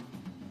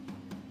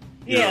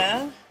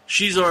 Yeah.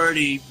 She's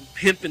already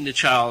pimping the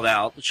child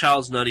out. The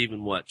child's not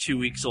even, 2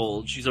 weeks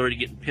old. She's already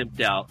getting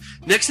pimped out.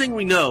 Next thing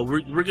we know,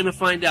 we're going to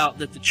find out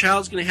that the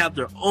child's going to have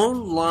their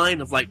own line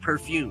of,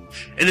 perfume.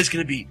 And it's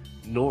going to be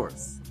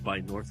North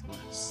by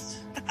Northwest.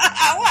 Oh,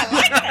 I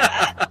like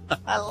that.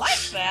 I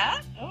like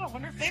that. Oh, I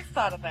wonder if they've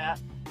thought of that.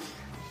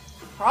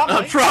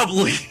 Probably.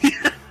 Probably.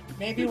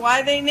 Maybe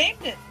why they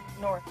named it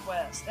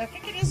Northwest. I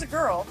think it is a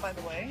girl, by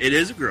the way. It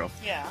is a girl.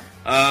 Yeah.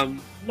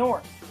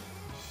 North.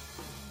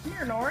 Come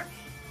here, North.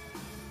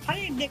 How do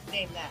you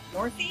nickname that?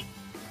 Northy?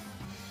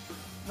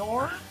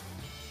 Nora?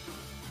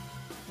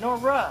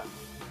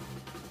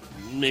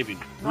 Maybe.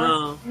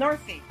 No.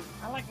 Northy.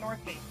 I like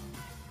Northy.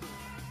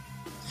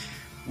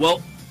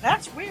 Well.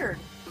 That's weird.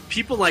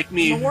 People like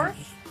me.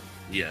 North?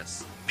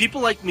 Yes. People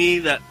like me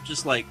that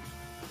just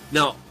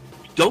Now,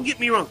 don't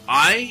get me wrong.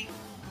 I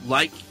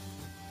like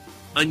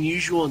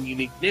unusual and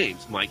unique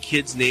names. My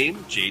kid's name,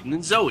 Jaden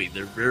and Zoe.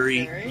 They're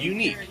very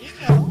unique. There you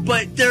go.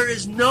 But there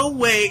is no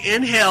way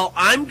in hell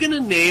I'm going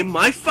to name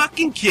my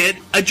fucking kid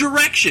a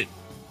direction.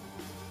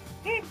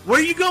 Where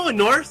are you going,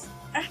 North?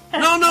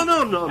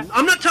 No.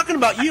 I'm not talking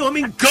about you. I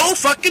mean, go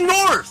fucking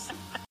North.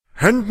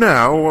 And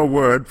now a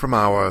word from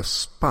our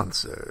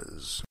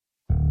sponsors.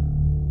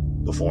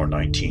 Before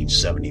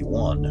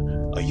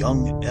 1971, a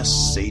young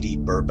S. Sadie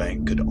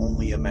Burbank could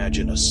only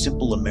imagine a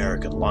simple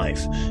American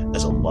life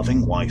as a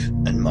loving wife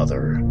and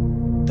mother.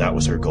 That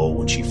was her goal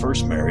when she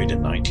first married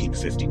in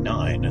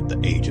 1959 at the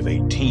age of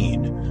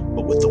 18,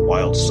 but with the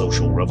wild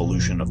social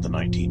revolution of the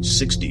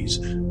 1960s,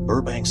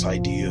 Burbank's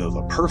idea of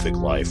a perfect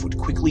life would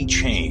quickly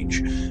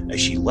change as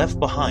she left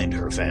behind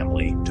her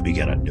family to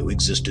begin a new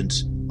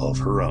existence of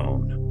her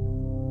own.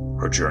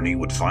 Her journey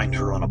would find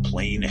her on a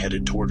plane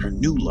headed toward her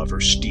new lover,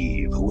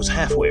 Steve, who was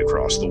halfway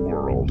across the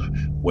world,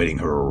 waiting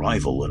her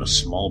arrival in a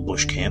small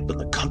bush camp in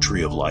the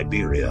country of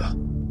Liberia.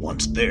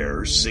 Once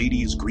there,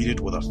 Sadie is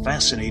greeted with a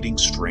fascinating,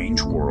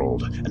 strange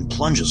world and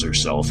plunges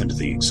herself into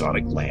the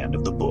exotic land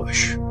of the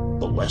bush.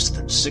 But less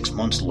than 6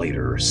 months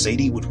later,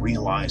 Sadie would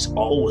realize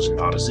all was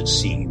not as it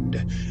seemed,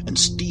 and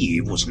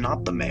Steve was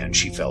not the man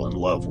she fell in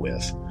love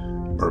with.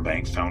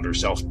 Burbank found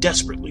herself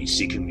desperately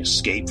seeking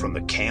escape from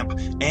the camp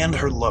and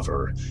her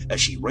lover as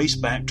she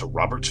raced back to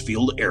Roberts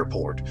Field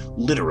Airport,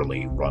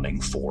 literally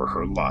running for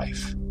her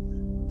life.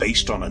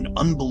 Based on an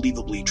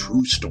unbelievably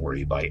true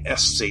story by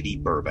S. Sadie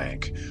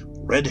Burbank,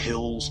 Red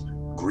Hills,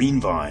 Green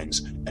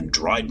Vines, and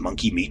Dried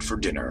Monkey Meat for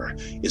Dinner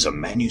is a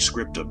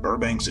manuscript of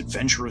Burbank's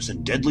adventurous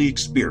and deadly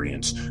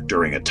experience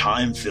during a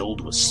time filled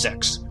with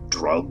sex,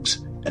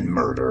 drugs, and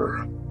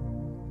murder.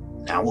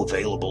 Now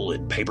available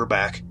in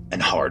paperback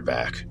and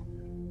hardback.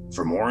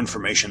 For more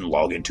information,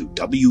 log into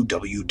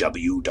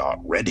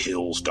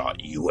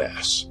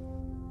www.redhills.us.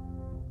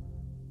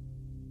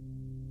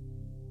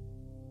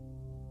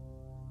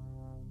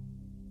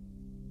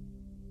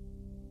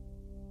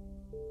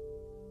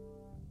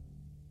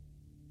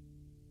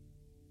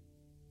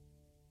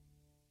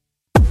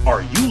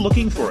 Are you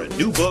looking for a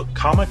new book,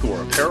 comic,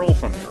 or apparel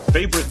from your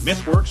favorite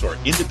MythWorks or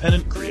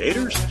independent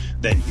creators?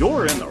 Then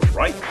you're in the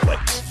right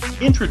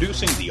place.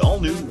 Introducing the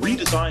all-new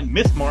redesigned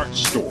MythMart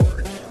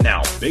store.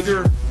 Now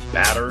bigger,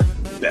 badder,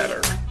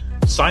 better.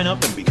 Sign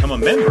up and become a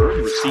member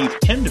and receive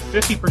 10 to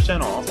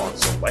 50% off on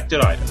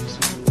selected items.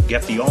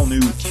 Get the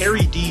all-new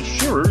Terry D.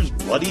 Shearer's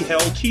Bloody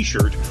Hell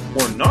t-shirt,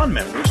 or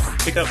non-members can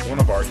pick up one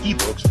of our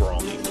ebooks for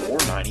only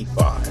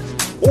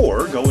 $4.95.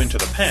 Or go into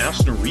the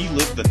past and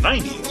relive the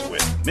 90s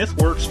with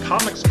MythWorks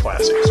Comics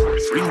Classics for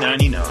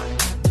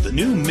 $3.99. The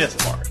new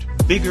MythMart.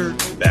 Bigger,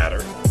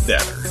 badder,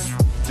 better.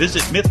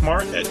 Visit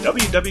MythMart at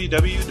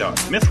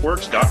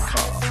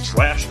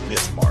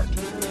www.mythworks.com/MythMart.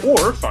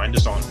 Or find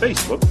us on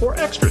Facebook for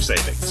extra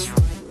savings.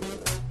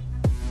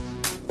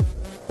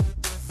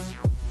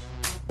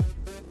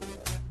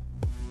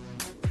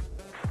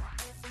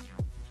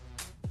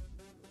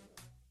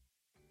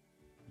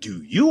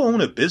 Do you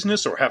own a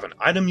business or have an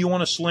item you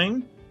want to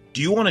sling?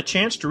 Do you want a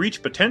chance to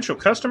reach potential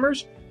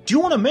customers? Do you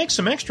want to make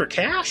some extra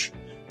cash?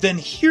 Then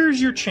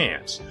here's your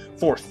chance.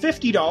 For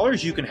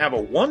 $50, you can have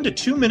a 1 to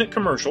 2 minute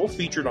commercial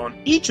featured on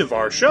each of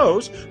our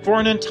shows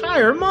for an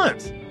entire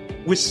month.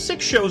 With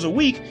 6 shows a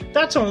week,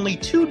 that's only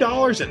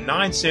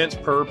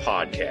 $2.09 per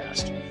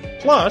podcast.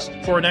 Plus,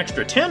 for an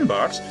extra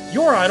 $10,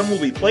 your item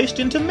will be placed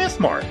into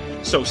MythMart.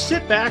 So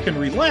sit back and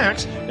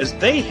relax as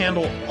they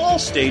handle all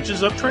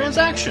stages of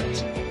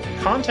transactions.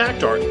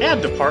 Contact our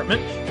ad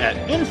department at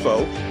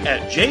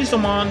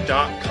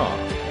info@jason.com.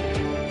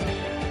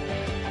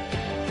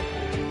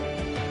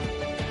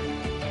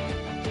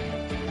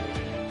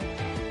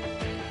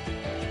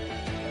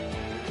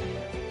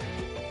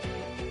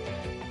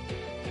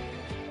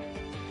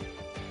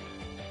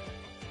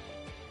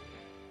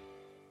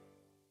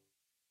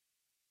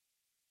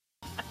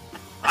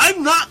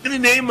 I'm not going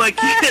to name my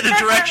kid a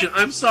direction.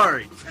 I'm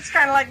sorry. It's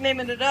kind of like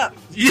naming it up.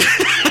 Yeah.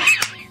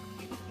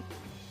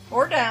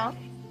 Or down.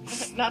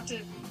 Not to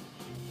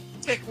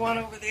pick one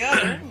over the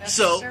other,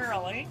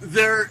 necessarily. So,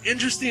 they're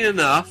interesting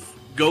enough.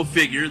 Go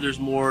figure, there's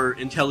more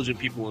intelligent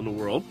people in the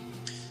world.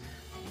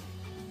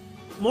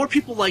 More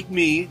people like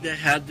me that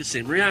had the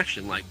same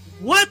reaction. Like,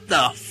 what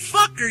the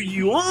fuck are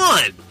you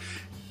on?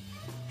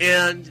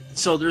 And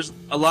so there's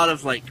a lot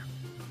of, like,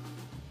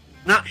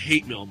 not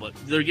hate mail, but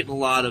they're getting a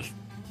lot of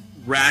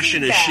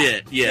ration feedback. Of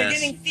shit. Yes. They're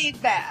getting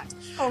feedback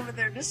over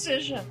their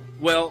decision.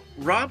 Well,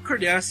 Rob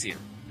Kardashian,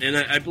 and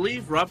I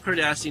believe Rob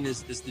Kardashian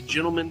is the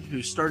gentleman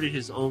who started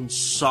his own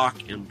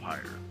sock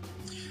empire.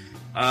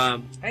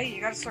 Hey, you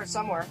gotta start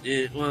somewhere.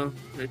 Well,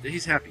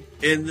 he's happy.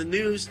 In the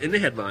news, in the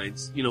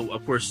headlines, you know,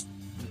 of course,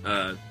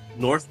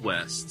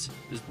 Northwest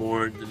is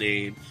born, the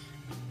name.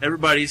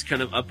 Everybody's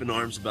kind of up in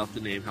arms about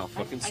the name, how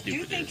fucking stupid it is. I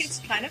do think it's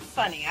kind of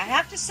funny. I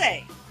have to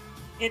say,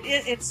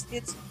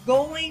 it's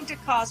going to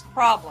cause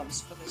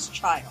problems for this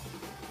child.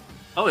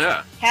 Oh,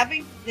 yeah.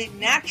 Having the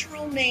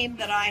natural name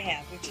that I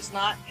have, which is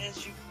not,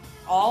 as you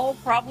all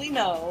probably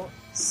know,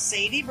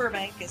 Sadie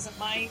Burbank isn't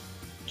my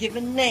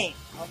given name,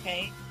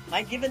 okay?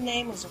 My given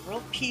name was a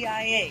real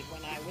PIA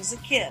when I was a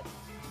kid.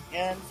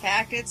 In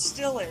fact, it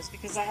still is,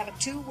 because I have a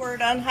 2-word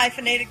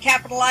unhyphenated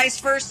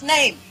capitalized first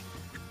name.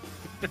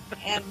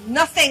 And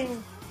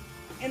nothing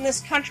in this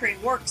country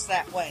works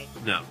that way.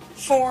 No.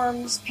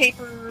 Forms,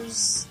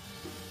 papers,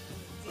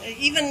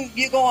 even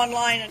you go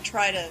online and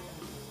try to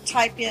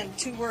type in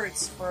 2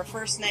 words for a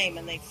first name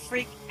and they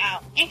freak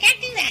out. You can't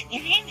do that.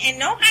 And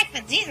no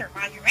hyphens either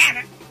while you're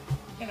at it.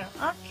 You know,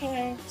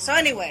 okay. So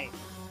anyway,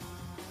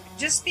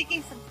 just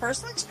speaking from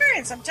personal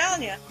experience, I'm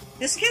telling you,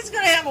 this kid's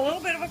going to have a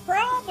little bit of a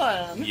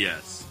problem.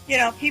 Yes. You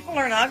know, people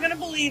are not going to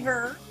believe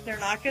her. They're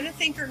not going to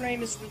think her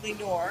name is really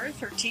North.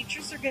 Her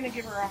teachers are going to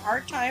give her a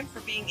hard time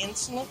for being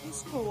insolent in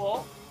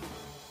school.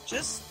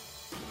 Just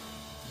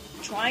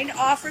trying to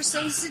offer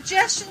some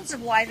suggestions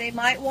of why they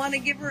might want to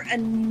give her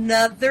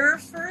another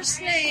first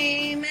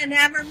name and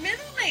have her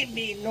middle name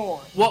be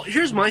North. Well,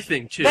 here's my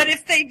thing, too. But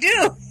if they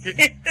do,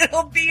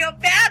 it'll be a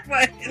bad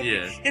one.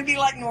 Yeah. It'll be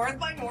like North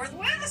by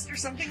Northwest or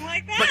something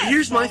like that. But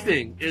here's my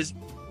thing is,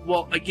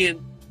 well,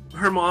 again,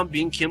 her mom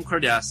being Kim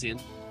Kardashian,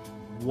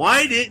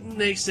 why didn't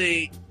they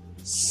say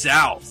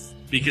South?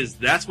 Because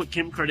that's what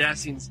Kim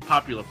Kardashian's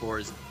popular for,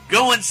 is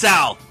going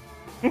south.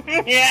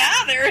 Yeah,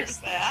 there is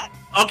that.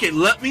 Okay,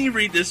 let me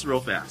read this real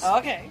fast.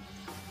 Okay.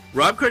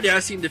 Rob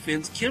Kardashian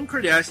defends Kim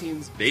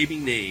Kardashian's baby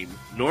name,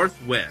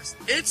 Northwest.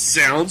 It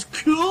sounds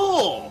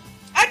cool.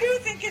 I do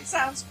think it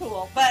sounds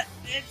cool, but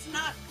it's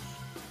not.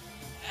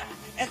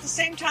 At the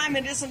same time,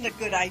 it isn't a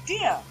good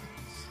idea.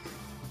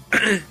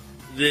 And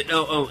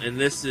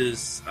this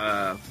is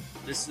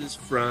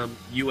from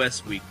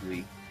US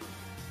Weekly,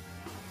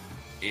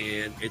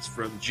 and it's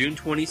from June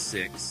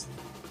 26th,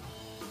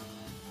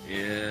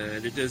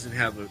 and it doesn't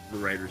have the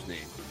writer's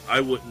name. I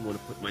wouldn't want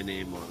to put my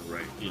name on the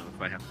right,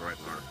 if I have to write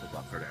an article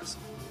about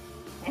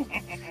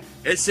Kardashian.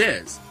 It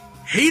says,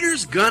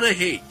 haters gonna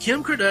hate.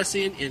 Kim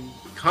Kardashian and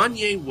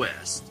Kanye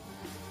West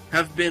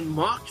have been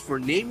mocked for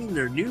naming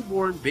their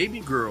newborn baby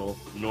girl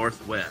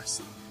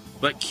Northwest.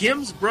 But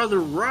Kim's brother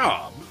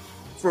Rob,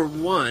 for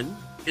one,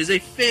 is a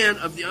fan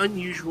of the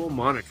unusual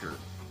moniker.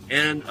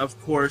 And,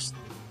 of course,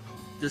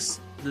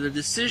 the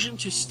decision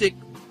to stick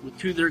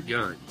to their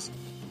guns.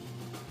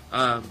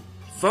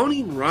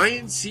 Phoning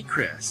Ryan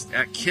Seacrest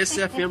at Kiss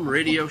FM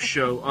radio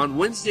show on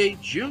Wednesday,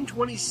 June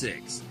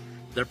 26th,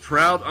 the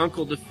proud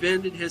uncle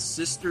defended his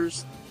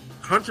sister's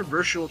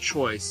controversial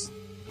choice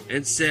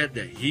and said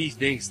that he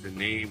thinks the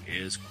name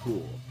is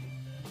cool.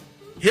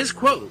 His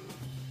quote,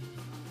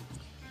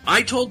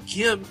 "I told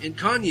Kim and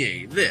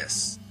Kanye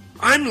this.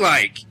 I'm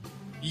like,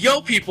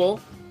 yo people,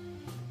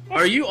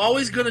 are you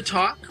always going to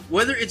talk?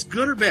 Whether it's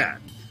good or bad.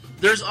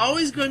 There's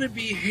always going to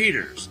be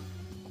haters.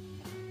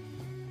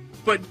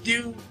 But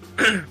do..."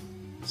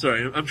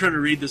 Sorry, I'm trying to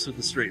read this with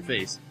a straight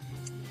face.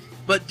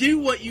 "But do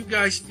what you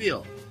guys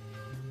feel,"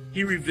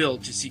 he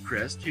revealed to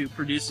Seacrest, who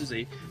produces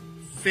a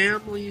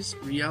family's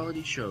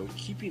reality show,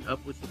 Keeping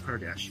Up with the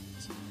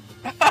Kardashians.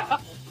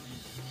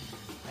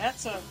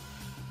 That's a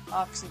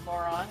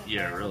oxymoron.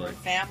 Yeah, really.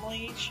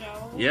 Family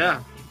show?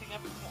 Yeah. Keeping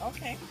Up with,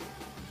 okay.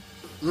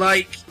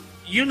 Like,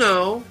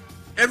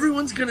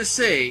 everyone's gonna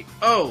say,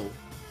 "Oh,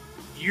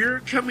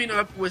 you're coming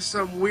up with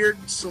some weird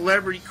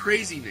celebrity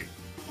crazy name."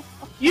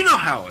 You know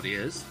how it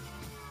is.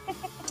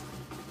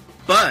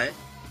 But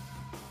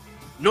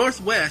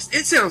Northwest,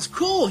 it sounds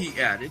cool, he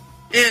added.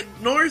 And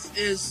North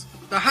is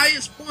the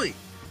highest point,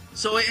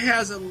 so it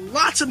has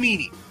lots of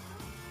meaning.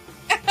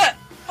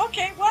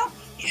 Okay, well,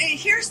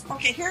 here's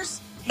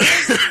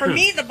for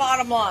me the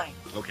bottom line.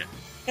 Okay.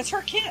 It's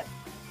her kid.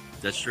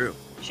 That's true.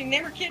 She can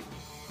name her kid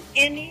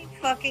any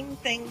fucking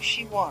thing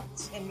she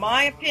wants, in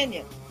my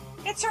opinion.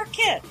 It's her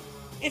kid.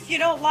 If you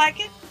don't like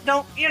it,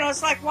 don't,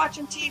 it's like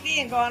watching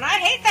TV and going, "I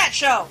hate that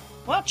show."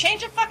 Well,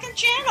 change a fucking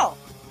channel.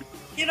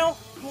 You don't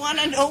want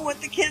to know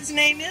what the kid's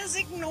name is?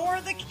 Ignore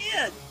the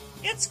kid.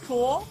 It's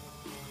cool.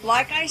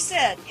 Like I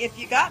said, if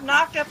you got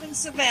knocked up in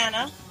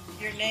Savannah,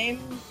 your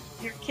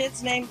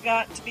kid's name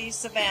got to be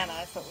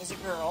Savannah if it was a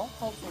girl.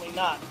 Hopefully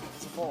not if it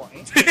was a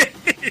boy.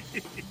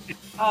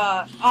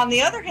 On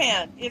the other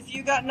hand, if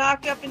you got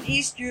knocked up in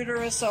East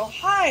Uterus,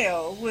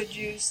 Ohio, would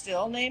you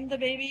still name the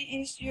baby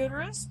East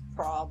Uterus?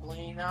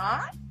 Probably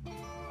not.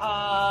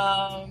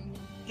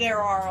 There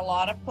are a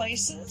lot of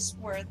places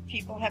where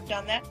people have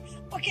done that.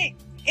 Okay,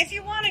 if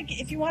you want to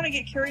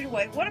get carried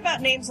away, what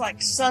about names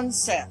like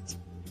Sunset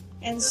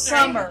and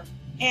Summer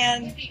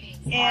and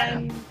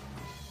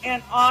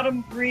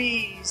Autumn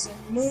Breeze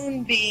and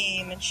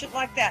Moonbeam and shit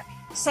like that?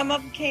 Some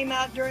of them came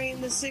out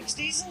during the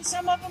 60s and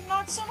some of them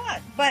not so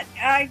much. But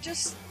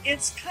it's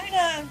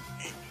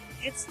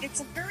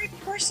a very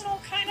personal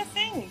kind of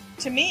thing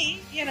to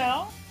me,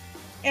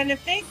 And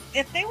if they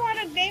want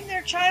to name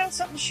their child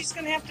something she's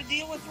going to have to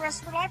deal with the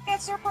rest of her life,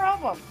 that's their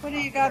problem. What do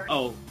you got?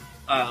 Oh,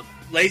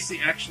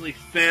 Lacey actually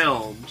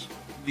found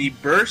the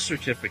birth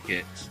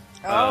certificate.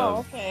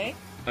 Okay.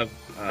 Of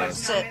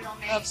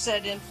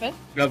said infant.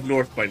 Of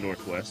North by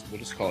Northwest. We'll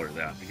just call her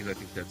that because I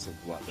think that's a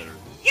lot better.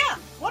 Yeah.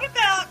 What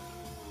about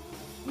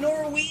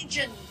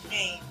Norwegian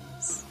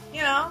names? They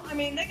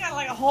got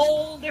like a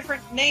whole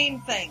different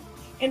name thing.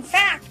 In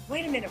fact,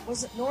 wait a minute,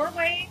 was it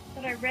Norway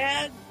that I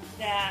read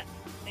that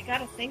they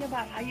got a thing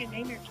about how you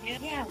name your kid?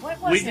 Yeah, what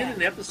was we that? We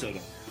did an episode on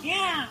it.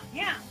 Yeah.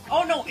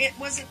 Oh, no, it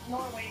wasn't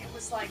Norway. It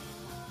was like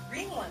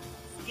Greenland.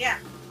 Yeah,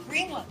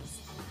 Greenland.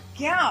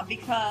 Yeah,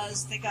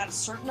 because they got a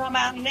certain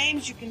amount of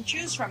names you can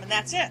choose from, and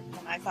that's it.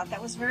 And I thought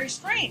that was very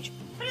strange.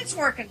 But it's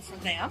working for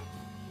them.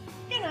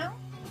 You know.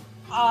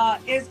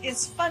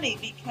 It's funny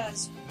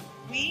because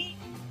we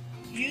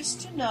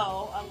used to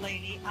know a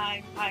lady.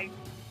 I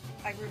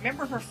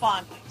remember her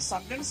fondly, so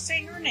I'm going to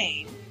say her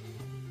name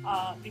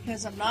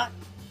because I'm not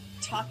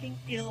talking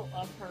ill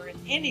of her in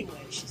any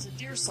way. She's a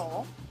dear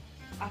soul.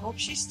 I hope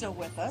she's still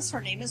with us.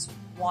 Her name is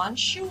Juan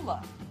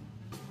Shula.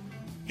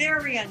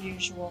 Very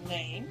unusual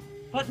name,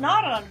 but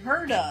not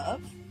unheard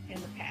of in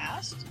the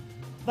past.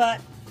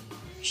 But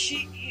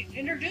she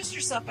introduced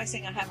herself by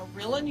saying, I have a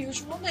real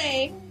unusual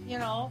name, you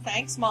know,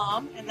 thanks,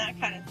 Mom, and that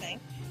kind of thing.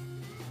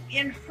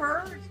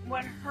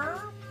 When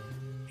her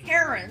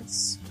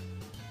parents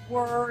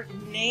were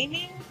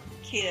naming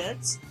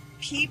kids,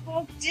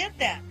 people did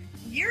that.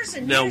 Years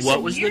and years. Now,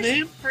 what was the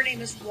name? Her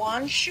name is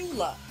Juan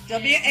Shula.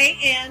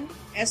 Wanshula.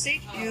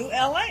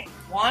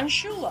 Juan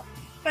Shula.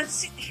 But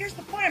see, here's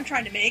the point I'm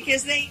trying to make: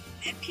 is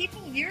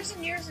people years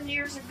and years and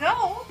years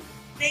ago,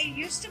 they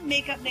used to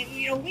make up names.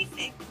 You know, we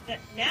think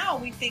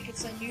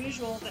it's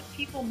unusual that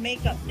people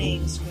make up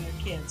names for their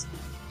kids.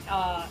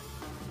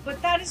 But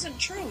that isn't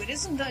true. It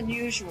isn't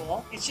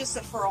unusual. It's just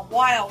that for a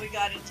while we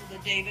got into the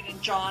David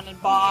and John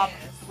and Bob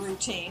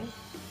routine.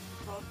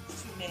 Well,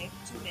 two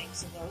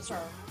names of those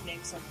are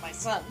names of my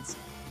sons.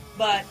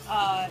 But,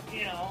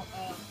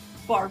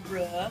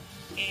 Barbara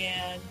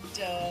and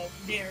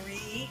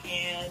Mary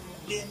and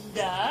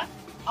Linda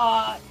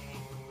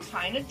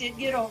kind of did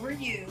get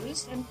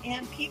overused.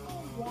 And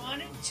people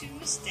wanted to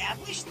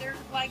establish their,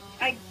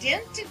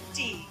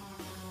 identity.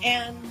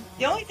 And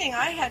the only thing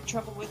I had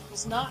trouble with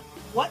was not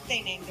what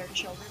they named their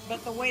children,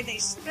 but the way they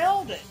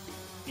spelled it.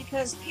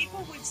 Because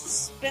people would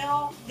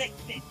spell,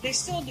 they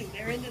still do.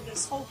 They're into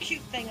this whole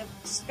cute thing of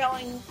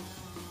spelling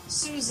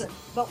Susan.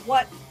 But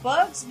what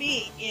bugs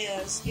me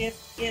is if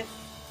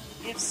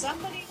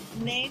somebody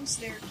names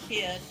their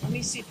kid, let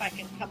me see if I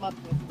can come up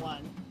with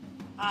one.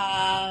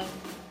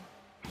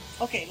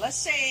 Okay, let's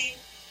say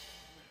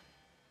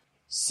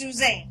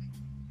Suzanne.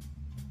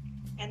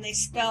 And they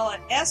spell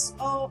it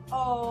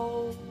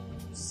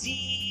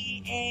Soozaynie.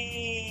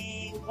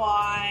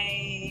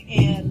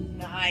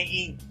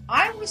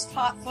 I was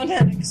taught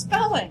phonetic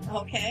spelling,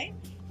 okay?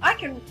 I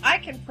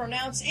can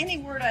pronounce any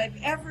word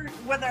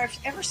whether I've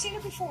ever seen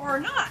it before or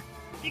not,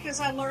 because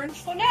I learned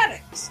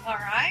phonetics, all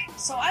right?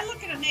 So I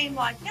look at a name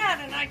like that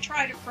and I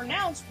try to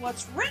pronounce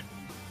what's written.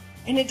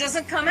 And it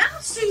doesn't come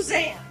out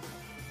Suzanne.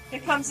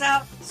 It comes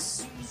out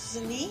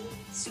Suzanne,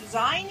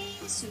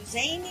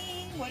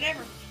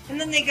 whatever. And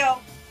then they go,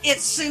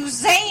 it's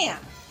Suzanne.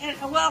 And,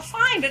 well,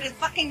 fine, but it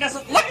fucking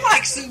doesn't look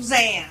like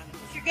Suzanne.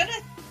 If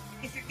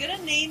you're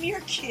gonna name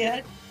your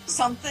kid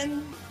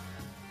something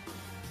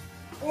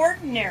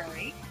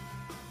ordinary,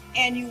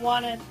 and you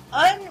want an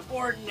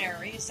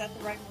unordinary, is that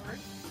the right word?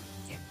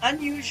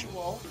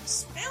 Unusual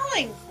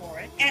spelling for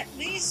it, at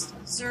least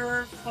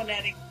observe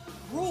phonetic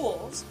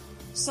rules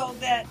so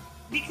that,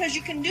 because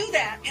you can do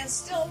that and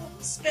still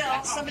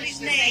spell somebody's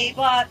name,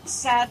 but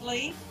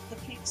sadly,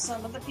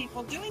 some of the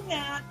people doing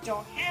that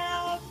don't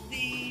have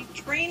the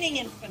training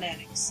in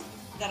phonetics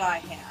that I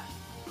had.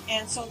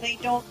 And so they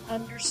don't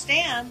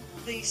understand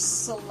the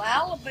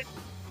syllabic,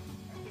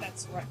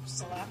 that's right,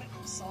 syllabic.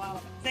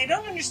 They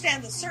don't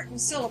understand that certain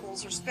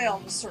syllables are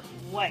spelled a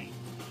certain way.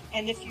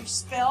 And if you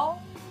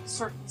spell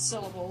certain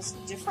syllables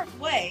a different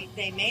way,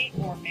 they may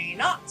or may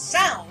not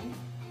sound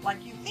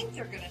like you think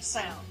they're going to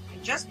sound.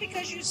 And just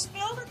because you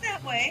spelled it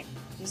that way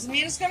doesn't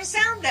mean it's going to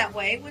sound that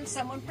way when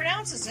someone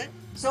pronounces it.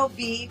 So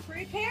be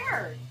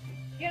prepared,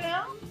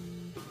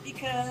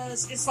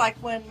 because it's like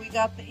when we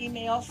got the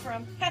email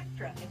from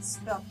Petra. It's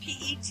spelled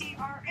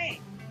Petra.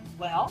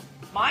 Well,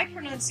 my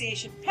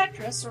pronunciation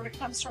Petra sort of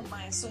comes from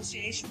my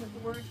association with the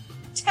word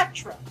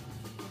tetra,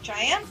 which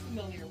I am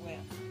familiar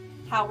with.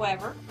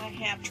 However, I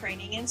have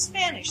training in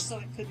Spanish, so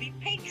it could be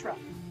Petra.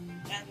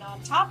 And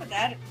on top of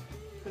that, it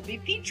could be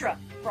Petra,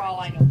 for all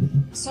I know.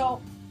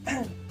 So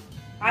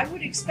I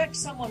would expect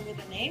someone with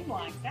a name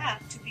like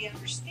that to be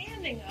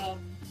understanding of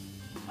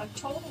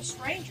total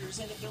stranger's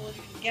inability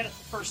to get it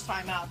the first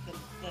time out the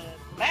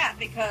bat,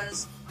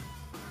 because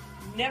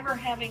never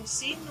having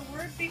seen the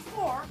word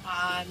before,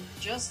 I'm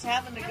just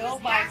having to go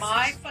by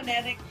my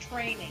phonetic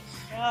training.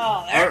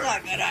 Oh, there's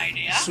a good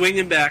idea.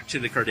 Swinging back to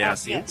the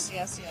Kardashians.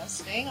 Yes.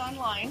 Staying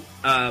online.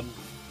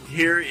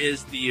 Here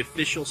is the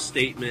official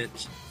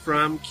statement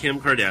from Kim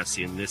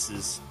Kardashian. This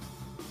is...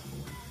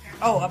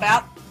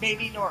 about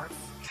Baby North.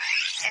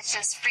 It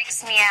just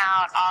freaks me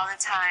out all the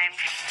time.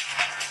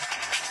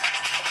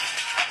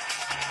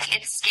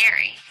 It's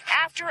scary.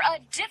 After a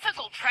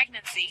difficult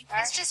pregnancy,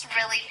 It's just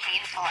really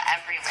painful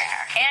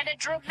everywhere. and a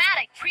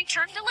dramatic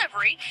preterm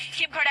delivery,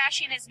 Kim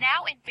Kardashian is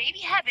now in baby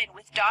heaven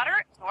with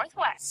daughter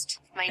Northwest.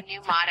 My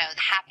new motto,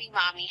 happy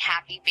mommy,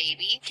 happy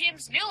baby.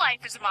 Kim's new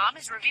life as a mom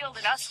is revealed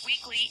in Us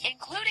Weekly,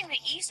 including the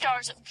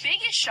E-Star's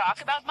biggest shock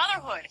about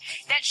motherhood,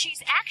 that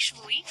she's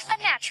actually a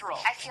natural.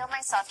 I feel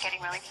myself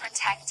getting really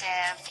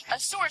protective. A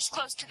source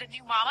close to the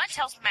new mama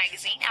tells the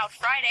magazine out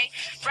Friday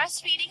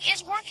breastfeeding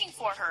is working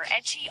for her,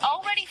 and she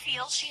already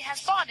feels she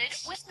has bonded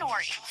with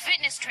Nori.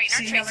 Fitness trainer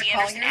See, now Tracy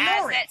they're calling Anderson her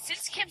adds Nori. that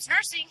since Kim's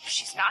nursing,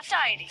 she's not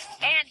dieting.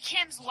 And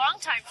Kim's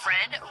longtime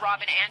friend,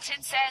 Robin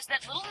Anton, says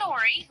that little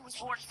Nori, who was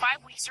born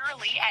 5 weeks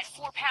early at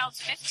 4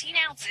 pounds 15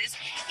 ounces,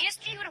 is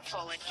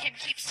beautiful, and Kim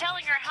keeps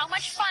telling her how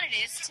much fun it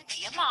is to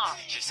be a mom.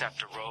 You just have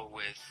to roll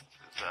with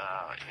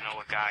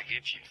what God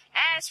gives you.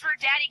 As for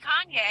Daddy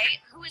Kanye,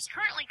 who is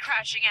currently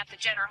crashing at the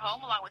Jenner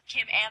home along with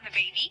Kim and the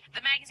baby,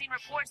 the magazine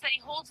reports that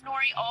he holds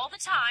Nori all the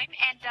time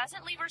and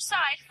doesn't leave her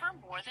side for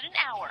more than an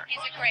hour.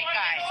 He's a great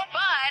guy.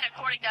 But,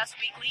 according to Us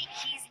Weekly,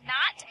 he's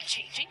not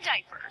changing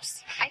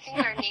diapers. I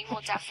think our name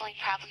will definitely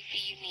probably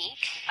be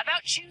unique.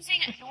 About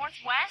choosing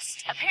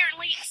Northwest,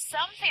 apparently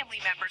some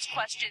family members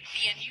questioned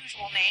the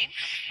unusual name,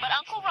 but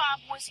Uncle Rob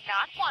was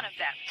not one of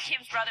them.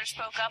 Kim's brother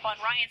spoke up on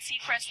Ryan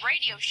Seacrest's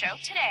radio show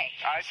today.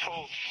 I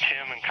told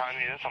Kim and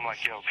Kanye this. I'm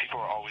like, people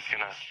are always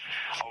gonna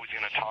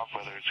talk,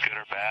 whether it's good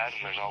or bad,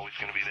 and there's always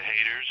gonna be the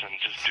haters, and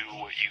just do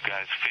what you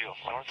guys feel.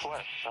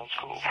 Northwest sounds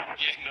cool.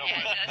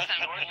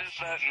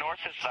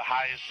 North is the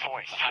highest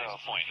point.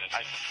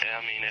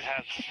 I mean, it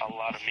has a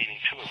lot of meaning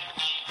to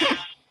it.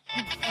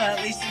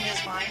 At least in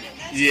his mind. And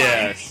that's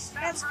Yes.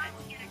 fine.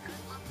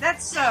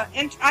 That's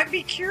and I'd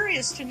be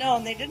curious to know,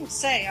 and they didn't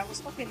say, I was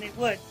hoping they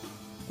would,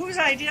 whose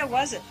idea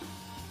was it?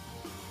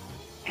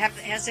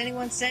 Has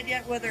anyone said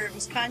yet whether it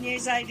was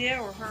Kanye's idea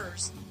or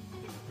hers?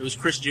 It was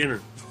Kris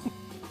Jenner.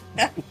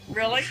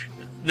 Really?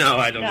 No,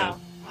 I don't know.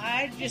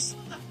 I just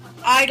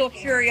idle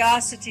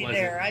curiosity Was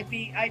there. I'd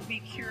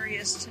be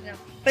curious to know.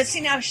 But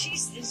see, now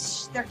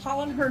they're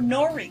calling her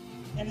Nori,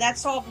 and that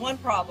solved one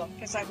problem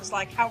because I was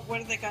like,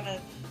 what are they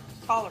gonna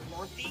call her,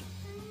 Northy?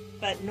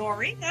 But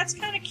Nori, that's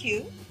kind of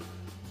cute.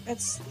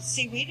 It's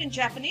seaweed in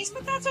Japanese,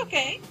 but that's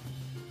okay.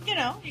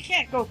 You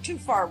can't go too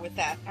far with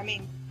that. I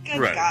mean, good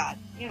Right. God,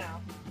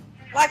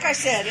 Like I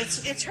said,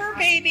 it's her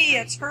baby.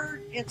 It's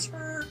her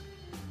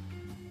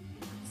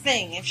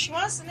thing. If she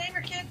wants to name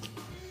her kid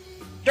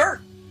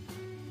Dirt,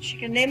 she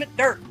can name it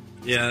Dirt.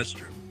 Yeah, that's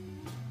true.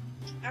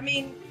 I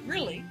mean,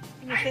 really.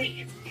 I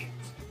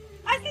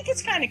think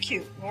it's kind of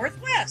cute.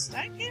 Northwest.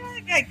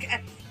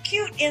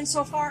 Cute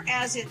insofar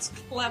as it's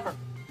clever.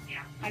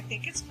 Yeah, I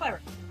think it's clever.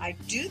 I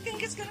do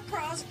think it's going to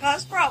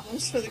cause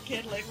problems for the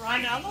kid later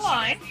on down the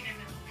line.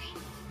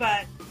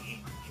 But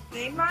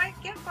they might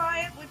get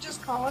by it with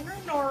just calling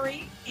her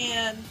Nori,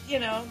 and,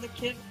 the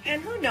kid,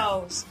 and who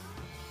knows?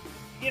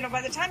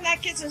 By the time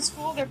that kid's in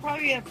school, there'll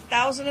probably be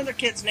 1,000 other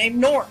kids named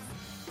North.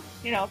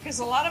 Because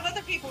a lot of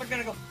other people are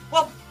going to go,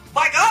 well,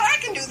 by God, I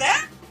can do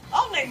that.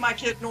 I'll name my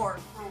kid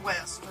North or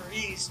West or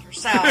East or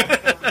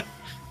South or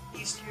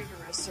East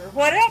Uterus or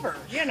whatever,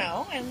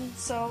 and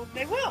so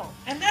they will.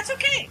 And that's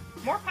okay.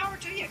 More power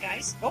to you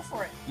guys. Go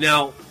for it.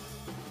 Now,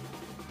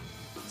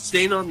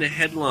 staying on the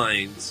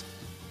headlines,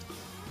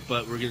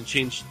 but we're going to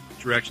change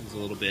directions a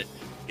little bit.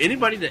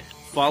 Anybody that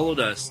followed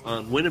us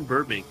on Win in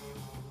Burbank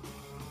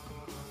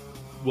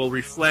will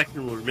reflect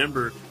and will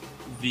remember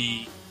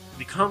the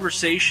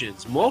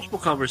conversations, multiple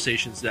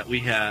conversations that we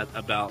had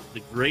about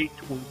the great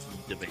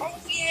Twinkie debate. Oh,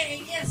 yeah,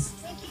 yes,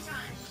 Twinkie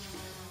time.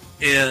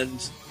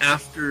 And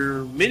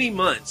after many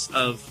months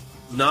of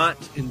not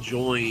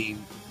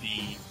enjoying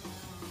the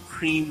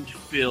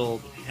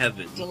cream-filled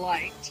heaven,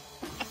 Delight.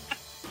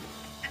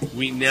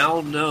 we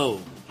now know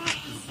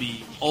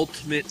the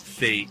ultimate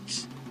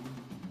fate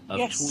of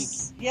Yes.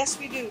 Twinkie. Yes,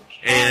 we do.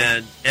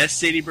 And S.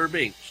 Sadie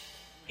Burbank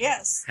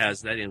Yes.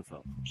 has that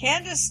info.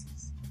 Candace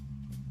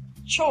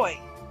Choi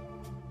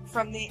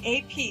from the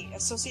AP,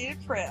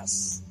 Associated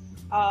Press,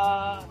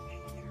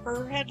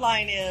 her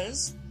headline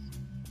is,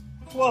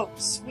 quote,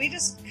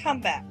 sweetest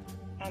comeback,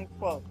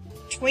 unquote.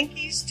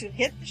 Twinkies to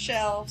hit the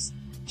shelves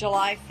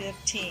July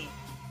 15.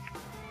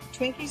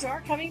 Twinkies are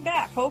coming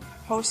back.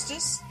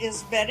 Hostess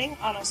is betting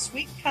on a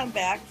sweet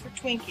comeback for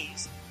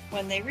Twinkies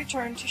when they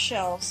return to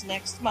shelves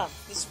next month.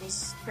 This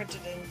was printed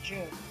in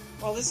June.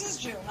 Well, this is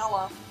June.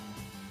 Hello.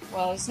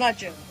 Well, it's not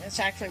June. It's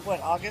actually,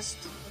 August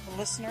for the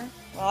listener?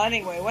 Well,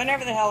 anyway,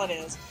 whenever the hell it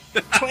is.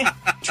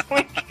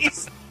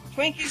 Twinkies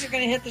are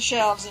going to hit the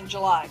shelves in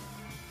July.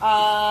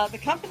 The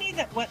company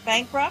that went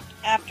bankrupt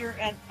after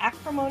an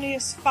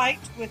acrimonious fight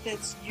with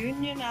its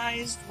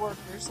unionized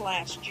workers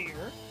last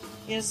year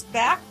is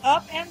back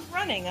up and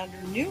running under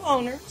new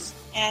owners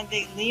and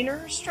a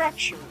leaner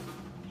structure.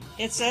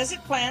 It says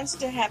it plans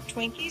to have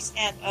Twinkies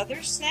and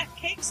other snack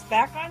cakes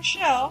back on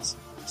shelves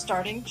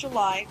starting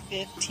July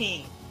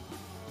 15.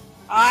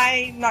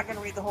 I'm not going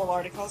to read the whole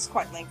article. It's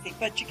quite lengthy,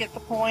 but you get the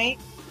point.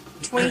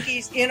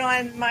 Twinkies,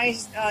 and my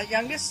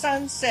youngest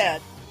son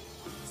said,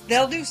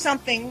 they'll do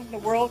something the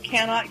world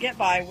cannot get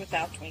by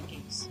without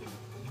Twinkies.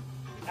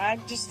 And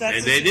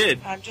they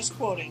did. I'm just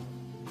quoting.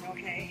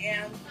 Okay,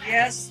 and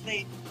yes,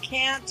 they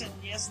can't, and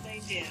yes, they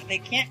did. They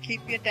can't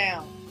keep you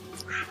down.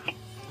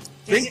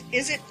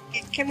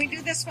 Can we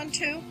do this one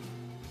too?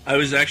 I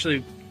was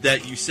actually,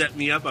 that you set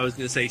me up, I was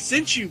going to say,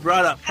 since you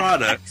brought up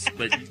products,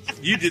 but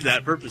you did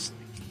that purposely.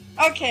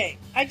 Okay,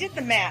 I did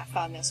the math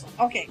on this one.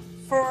 Okay,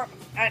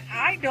 and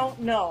I don't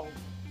know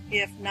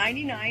if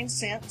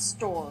 99-cent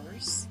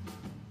stores,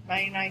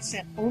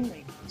 99-cent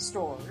only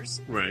stores,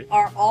 right,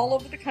 are all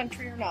over the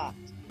country or not.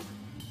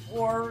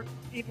 Or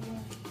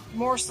even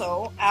more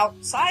so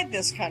outside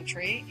this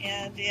country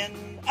and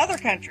in other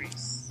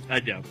countries. I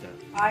doubt that.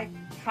 I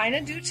kind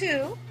of do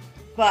too,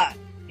 but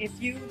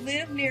if you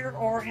live near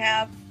or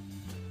have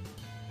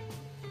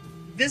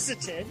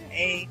visited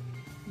a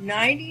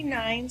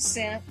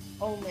 99-cent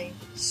only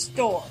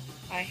store,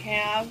 I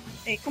have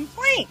a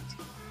complaint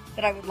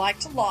that I would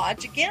like to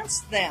lodge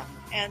against them.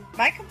 And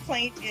my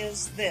complaint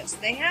is this.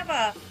 They have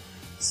a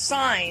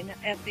sign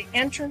at the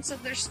entrance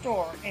of their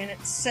store, and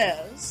it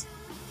says,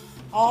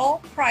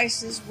 all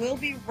prices will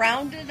be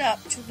rounded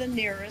up to the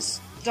nearest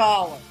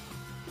dollar.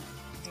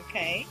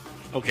 Okay?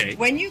 Okay.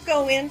 When you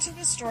go into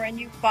the store and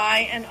you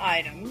buy an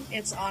item,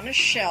 it's on a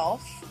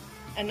shelf,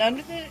 and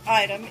under the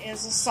item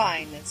is a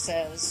sign that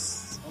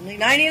says only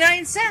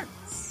 99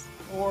 cents,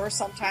 or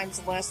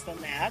sometimes less than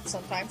that.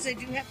 Sometimes they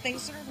do have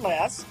things that are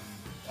less.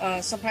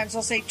 Sometimes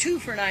they'll say 2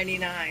 for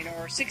 99,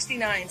 or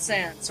 69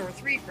 cents, or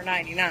 3 for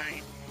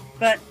 99.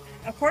 But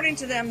according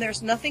to them,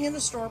 there's nothing in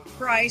the store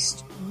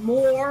priced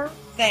more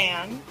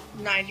than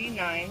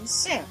 99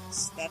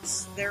 cents.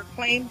 That's their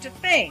claim to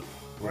fame.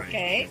 Right.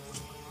 Okay?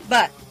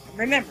 But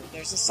remember,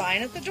 there's a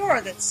sign at the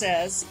door that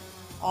says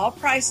all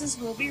prices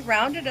will be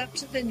rounded up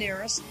to the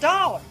nearest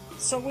dollar.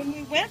 So when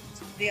we went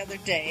the other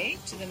day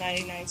to the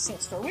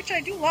 99-cent store, which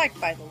I do like,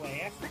 by the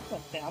way, I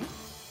frequent them,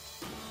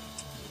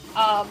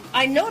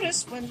 I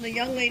noticed when the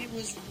young lady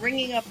was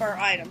ringing up our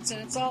items,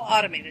 and it's all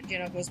automated,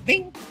 it goes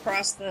bing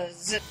across the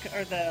zip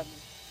or the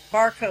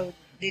barcode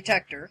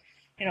detector,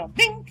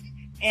 bing,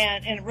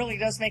 and it really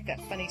does make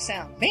that funny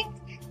sound, bing.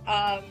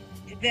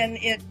 Then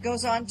it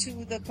goes on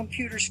to the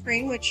computer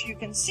screen, which you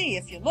can see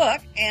if you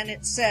look, and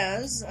it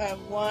says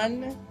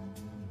 1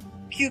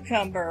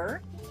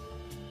 cucumber,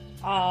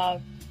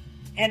 and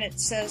it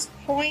says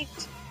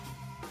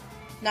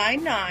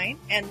 0.99,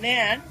 and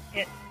then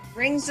it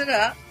brings it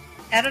up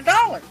at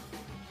 $1.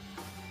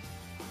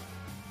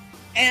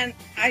 And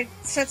I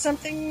said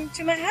something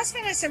to my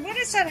husband. I said, what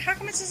is that? How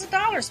come it says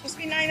 $1? It's supposed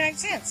to be 99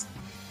 cents.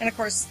 And of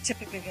course,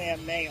 typically a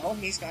male,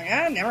 he's going,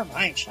 never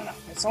mind, shut up.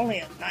 It's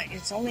only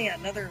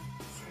another.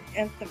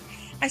 And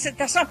I said,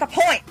 that's not the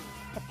point.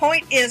 The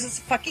point is, it's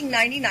a fucking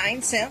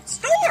 99-cent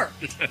store.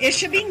 It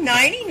should be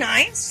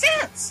 99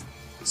 cents.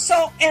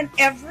 So, and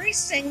every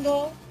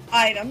single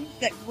item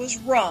that was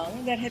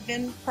rung that had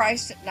been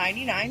priced at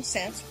 99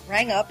 cents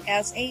rang up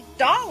as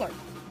 $1.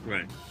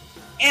 Right.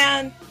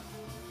 And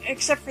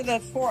except for the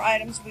 4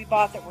 items we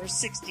bought that were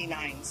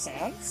 69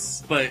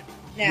 cents. But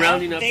now,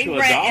 rounding up to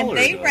 $1, and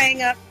they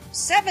rang up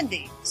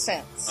 70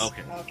 cents.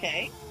 Okay.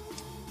 Okay.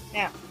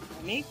 Now,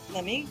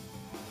 let me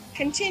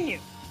continue.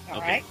 All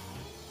okay. right.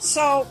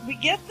 So we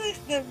get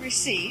the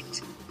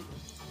receipt,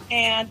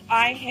 and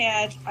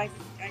I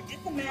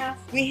did the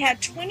math. We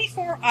had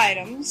 24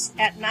 items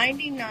at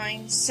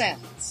 99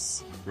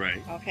 cents.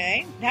 Right.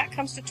 Okay. That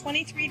comes to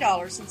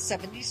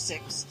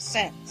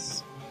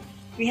 $23.76.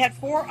 We had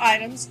 4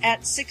 items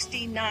at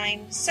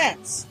 69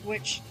 cents,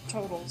 which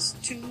totals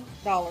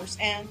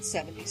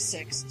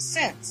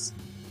 $2.76.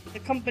 The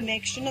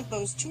combination of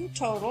those two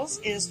totals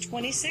is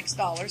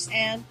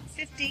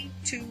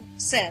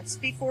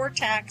 $26.52 before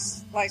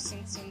tax,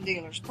 license, and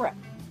dealer's prep.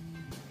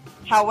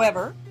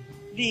 However,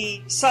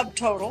 the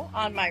subtotal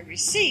on my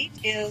receipt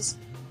is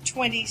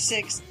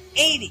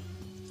 $26.80,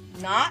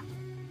 not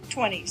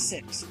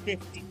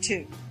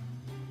 $26.52.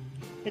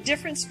 The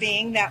difference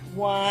being that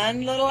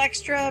one little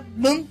extra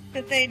boom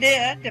that they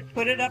did to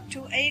put it up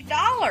to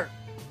 $1.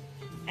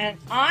 And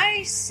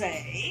I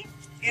say,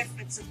 if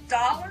it's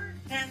 $1,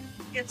 then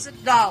it's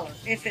 $1.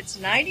 If it's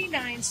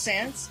 99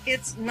 cents,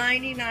 it's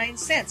 99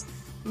 cents,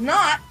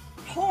 not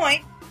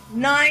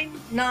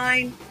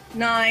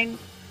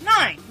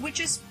 0.9999, which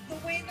is the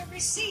way the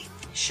receipt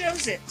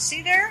shows it.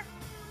 See there?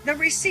 The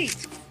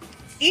receipt.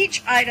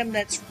 Each item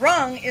that's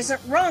rung isn't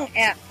rung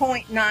at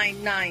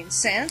 0.99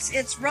 cents.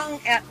 It's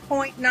rung at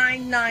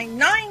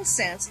 0.999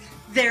 cents,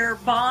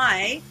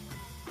 thereby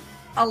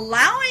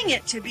allowing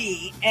it to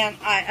be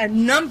a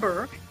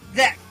number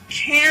that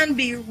can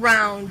be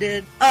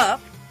rounded up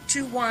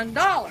to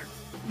 $1.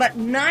 But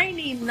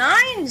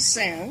 99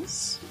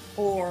 cents,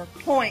 or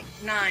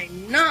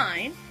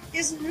 0.99,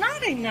 is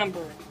not a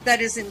number that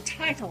is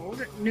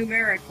entitled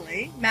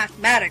numerically,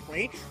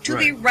 mathematically, to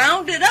be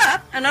rounded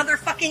up another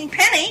fucking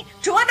penny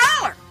to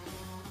 $1.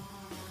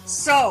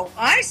 So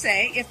I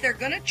say, if they're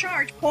going to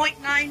charge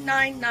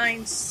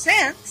 0.999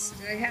 cents,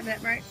 did I have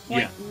that right?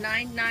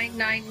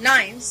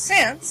 0.9999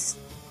 cents.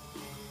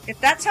 If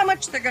that's how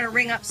much they're going to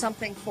ring up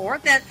something for,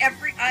 then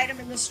every item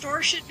in the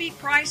store should be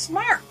price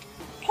marked.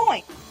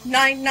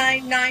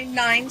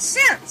 .9999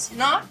 cents,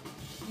 not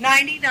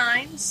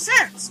 99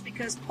 cents,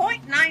 because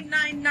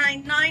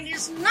 .9999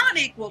 is not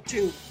equal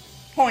to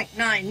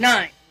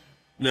 .99.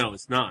 No,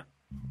 it's not.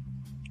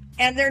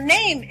 And their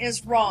name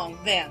is wrong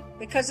then,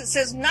 because it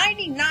says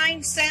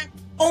 99-cent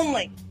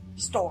only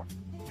store.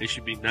 It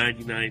should be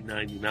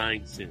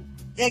 99.99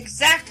 cents.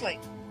 Exactly.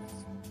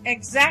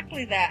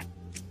 Exactly that.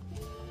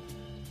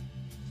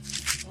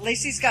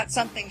 Lacey's got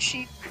something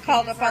she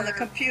called up on the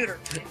computer.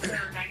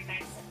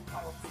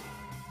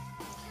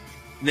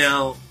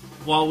 Now,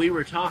 while we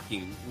were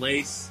talking,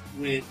 Lace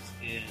went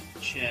and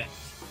checked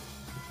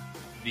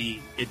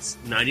it's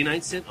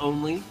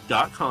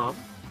 99centonly.com,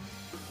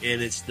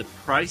 and it's the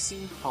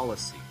pricing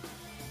policy.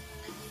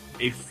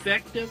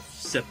 Effective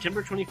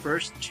September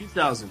 21st,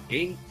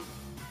 2008,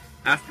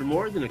 after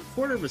more than a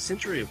quarter of a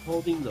century of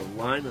holding the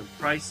line on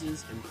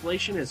prices,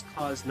 inflation has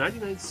caused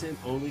 99-cent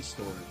only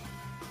stores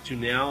to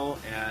now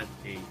add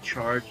a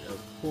charge of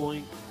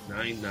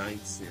 0.99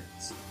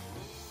 cents,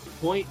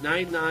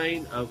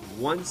 0.99 of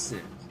 1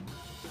 cent,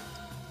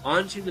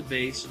 onto the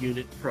base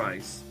unit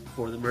price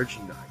for the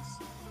merchandise.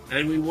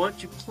 And we want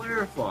to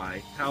clarify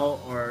how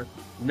our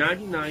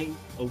 99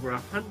 over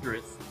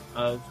 100th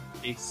of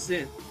a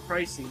cent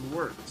pricing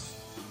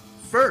works.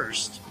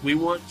 First, we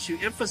want to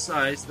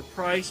emphasize the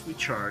price we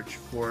charge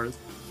for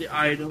the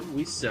item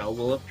we sell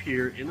will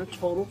appear in a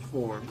total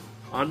form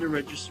on the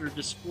register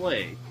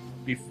display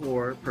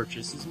before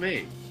purchase is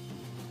made.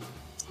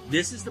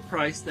 This is the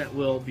price that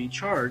will be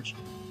charged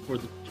for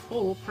the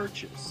total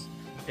purchase.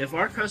 If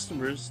our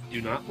customers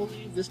do not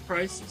believe this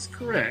price is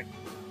correct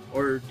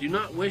or do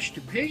not wish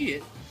to pay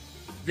it,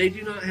 they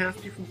do not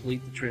have to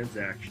complete the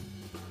transaction.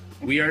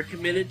 We are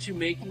committed to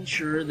making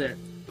sure that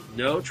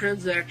no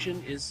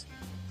transaction is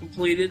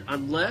completed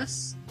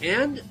unless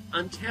and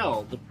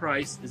until the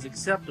price is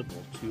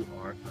acceptable to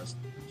our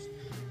customers.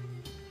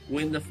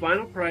 When the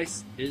final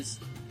price is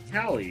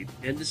tallied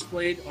and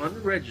displayed on the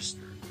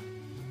register,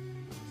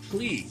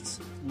 please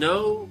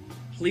know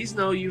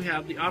you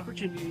have the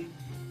opportunity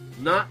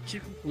not to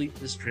complete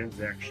this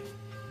transaction.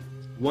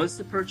 Once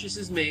the purchase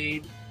is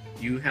made,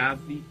 you have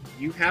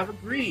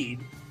agreed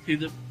to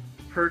the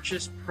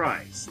purchase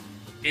price,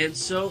 and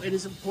so it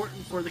is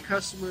important for the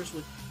customers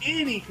with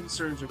any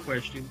concerns or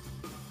questions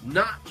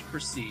not to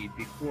proceed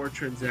before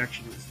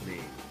transaction is made,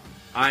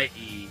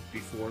 i.e.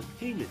 before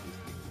payment is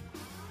made.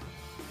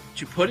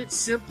 To put it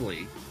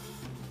simply,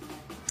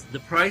 the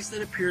price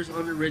that appears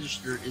on the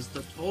register is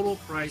the total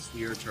price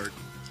we are charging,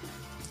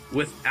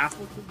 with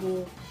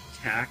applicable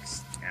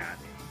tax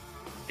added,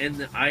 and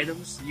the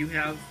items you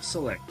have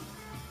selected.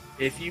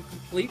 If you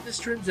complete this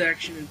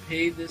transaction and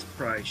pay this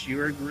price,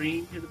 you are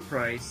agreeing to the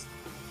price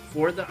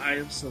for the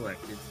item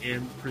selected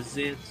and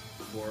present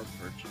for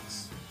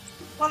purchase.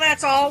 Well,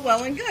 that's all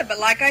well and good, but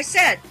like I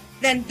said,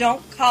 then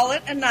don't call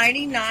it a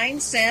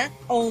 99-cent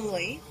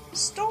only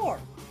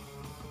store.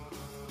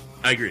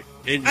 I agree.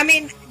 And I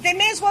mean, they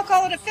may as well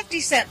call it a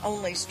 50-cent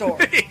only store.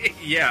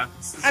 yeah.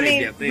 It's the I same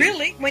mean, damn thing.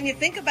 really, when you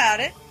think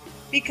about it,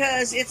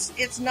 because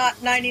it's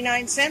not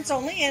 99 cents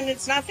only and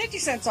it's not 50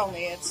 cents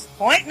only. It's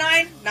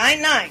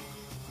 0.999.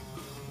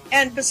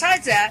 And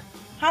besides that,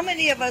 how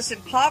many of us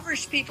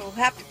impoverished people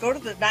have to go to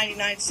the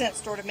 99-cent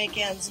store to make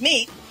ends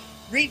meet,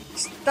 read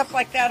stuff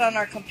like that on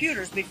our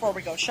computers before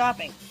we go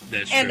shopping?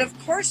 That's and true.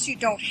 of course, you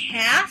don't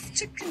have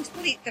to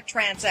complete the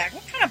transaction.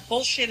 What kind of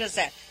bullshit is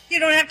that? You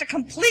don't have to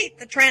complete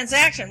the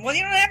transaction. Well,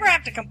 you don't ever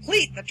have to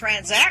complete the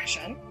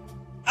transaction.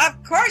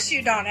 Of course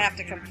you don't have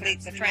to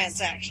complete the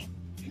transaction.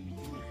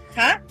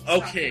 Huh?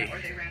 Okay.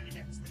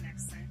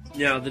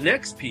 Now, the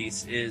next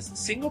piece is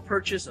single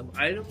purchase of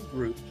item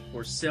group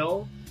for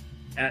sale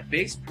at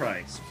base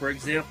price. For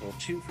example,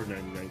 2 for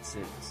 99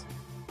 cents.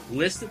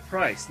 Listed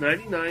price,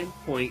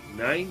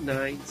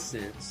 99.99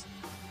 cents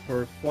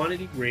for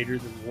quantity greater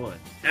than 1.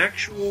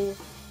 Actual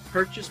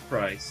purchase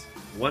price,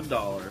 $1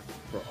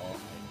 for all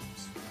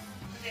items.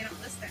 They don't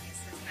list that. It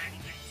says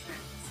 99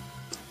 cents.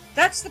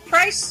 That's the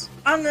price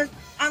on the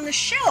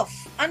shelf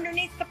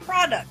underneath the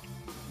product.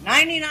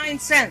 99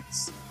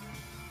 cents.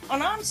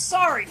 And I'm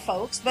sorry,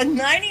 folks, but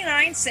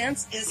 99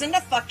 cents isn't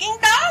a fucking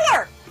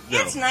dollar.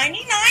 No. It's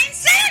 99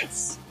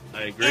 cents.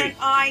 I agree. And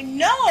I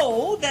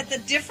know that the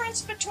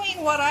difference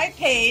between what I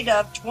paid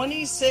of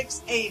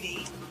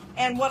 $26.80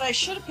 and what I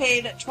should have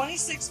paid at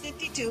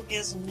 $26.52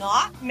 is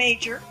not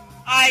major.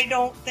 I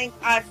don't think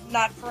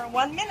not for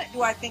 1 minute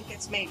do I think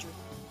it's major.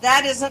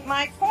 That isn't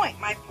my point.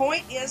 My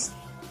point is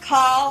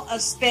call a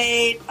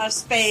spade a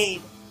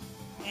spade.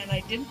 And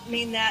I didn't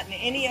mean that in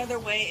any other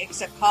way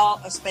except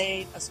call a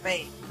spade a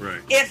spade.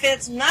 Right. If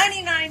it's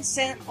 99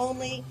 cent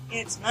only,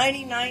 it's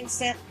 99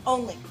 cent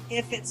only.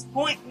 If it's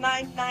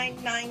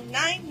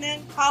 0.9999,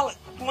 then call it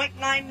the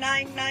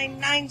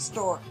 0.9999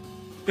 store.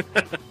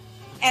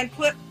 And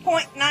put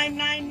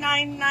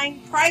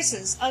 0.9999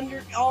 prices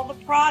under all the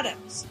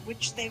products,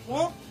 which they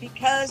won't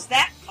because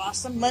that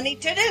costs them money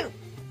to do.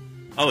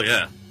 Oh,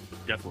 yeah.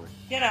 Definitely.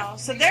 You know,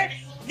 so they're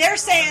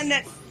saying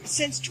that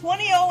since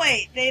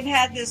 2008, they've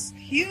had this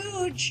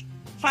huge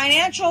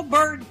financial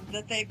burden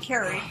that they've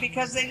carried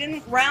because they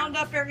didn't round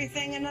up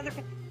everything another.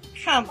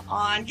 come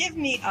on, give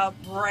me a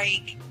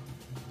break.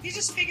 You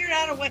just figured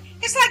out a way.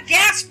 It's like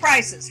gas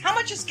prices. How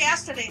much is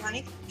gas today,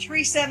 honey?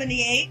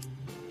 $3.78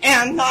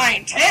 and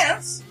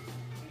 9/10.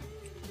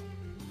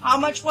 How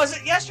much was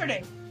it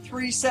yesterday?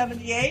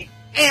 $3.78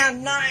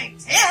 and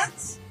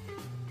 9/10.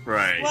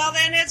 Right. Well,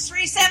 then it's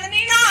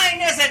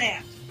 $3.79, isn't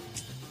it?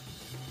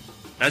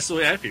 That's the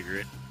way I figure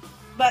it.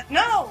 But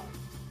no.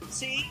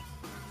 See,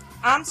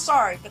 I'm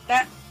sorry, but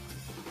that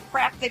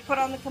crap they put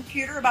on the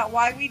computer about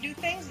why we do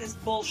things is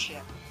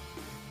bullshit.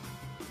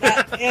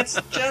 It's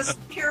just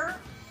pure.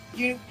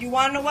 You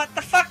want to know what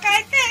the fuck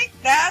I think?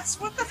 That's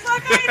what the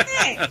fuck I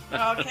think.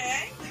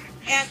 Okay?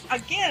 And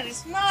again,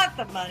 it's not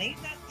the money.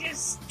 That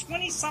is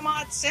 20 some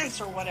odd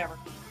cents or whatever.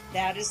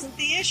 That isn't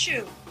the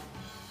issue.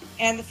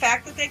 And the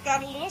fact that they've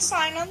got a little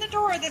sign on the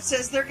door that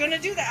says they're going to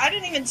do that. I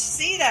didn't even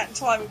see that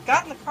until I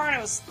got in the car and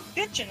I was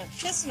bitching and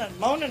pissing and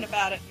moaning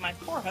about it. And my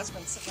poor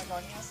husband sitting there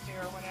going, yes,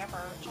 dear,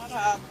 whatever. Shut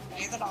up.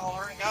 Pay the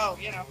 $1 and go,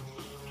 you know.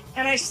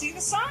 And I see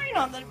the sign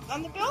on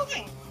the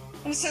building.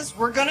 And it says,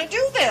 we're going to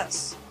do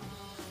this.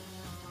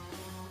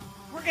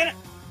 We're going to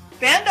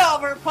bend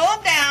over, pull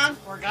them down.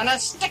 We're going to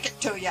stick it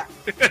to you.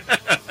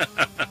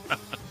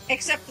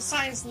 Except the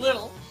sign's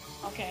little,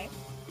 okay,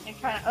 and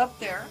kind of up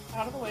there,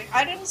 out of the way.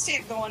 I didn't see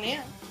it going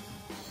in.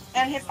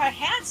 And if I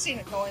had seen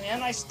it going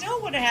in, I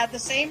still would have had the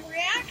same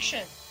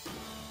reaction.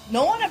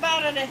 Knowing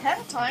about it ahead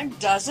of time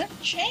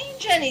doesn't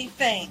change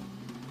anything.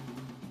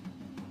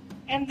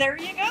 And there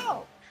you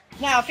go.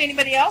 Now, if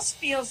anybody else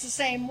feels the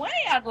same way,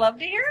 I'd love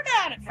to hear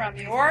about it from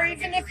you. Or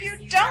even if you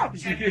don't.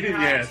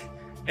 Yes.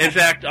 In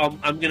fact, I'm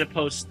going to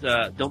post,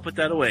 don't put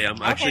that away.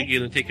 I'm actually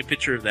going to take a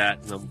picture of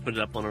that and I'll put it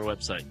up on our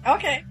website.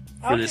 Okay.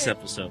 For this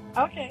episode.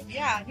 Okay,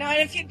 yeah. No,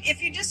 and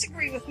if you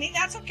disagree with me,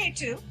 that's okay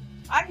too.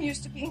 I'm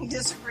used to being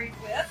disagreed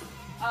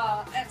with,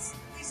 at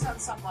least on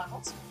some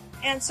levels.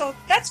 And so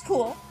that's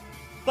cool.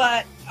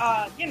 But,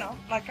 you know,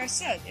 like I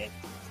said,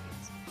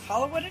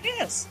 call it what it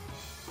is.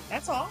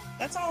 That's all.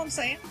 That's all I'm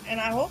saying. And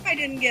I hope I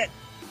didn't get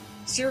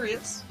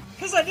serious.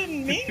 Because I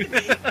didn't mean to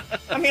be.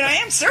 I mean, I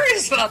am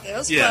serious about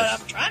this, yes.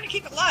 But I'm trying to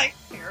keep it light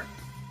here,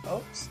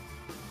 folks.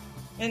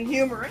 And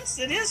humorous.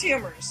 It is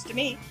humorous to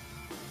me.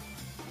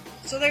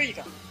 So there you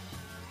go.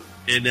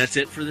 And that's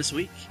it for this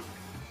week.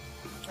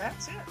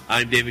 That's it.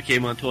 I'm David K.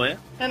 Montoya.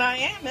 And I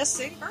am Miss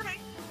Sadie Burbank.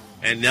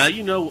 And now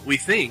you know what we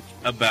think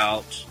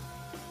about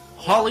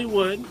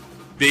Hollywood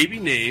baby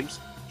names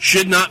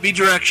should not be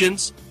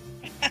directions.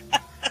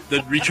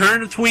 The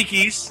return of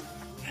Twinkies.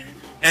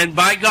 And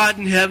by God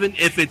in heaven,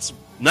 if it's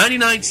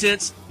 99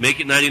 cents, make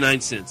it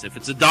 99 cents. If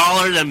it's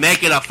 $1, then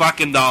make it a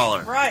fucking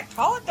 $1. Right.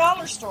 Call it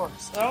dollar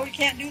stores. Oh, you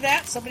can't do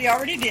that? Somebody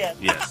already did.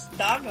 Yes.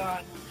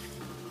 Doggone.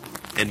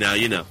 And now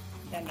you know.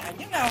 And now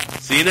you know.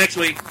 See you next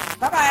week.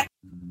 Bye-bye.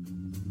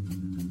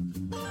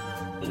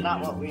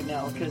 Not what we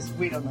know, because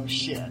we don't know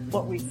shit.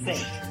 What we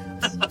think.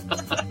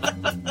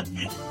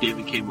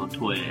 David K.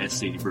 Montoya, S.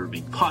 Sadie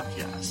Burbank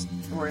podcast.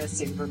 Or S.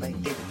 Sadie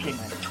Burbank, David K.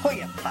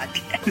 Montoya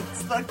podcast.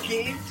 It's the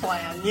game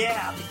plan,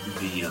 yeah.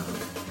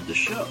 The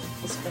show.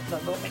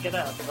 Don't make it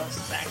up.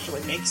 Let's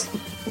actually make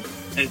some.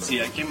 And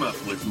see, I came up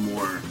with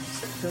more.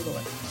 Google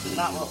it.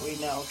 Not what we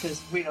know,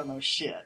 because we don't know shit.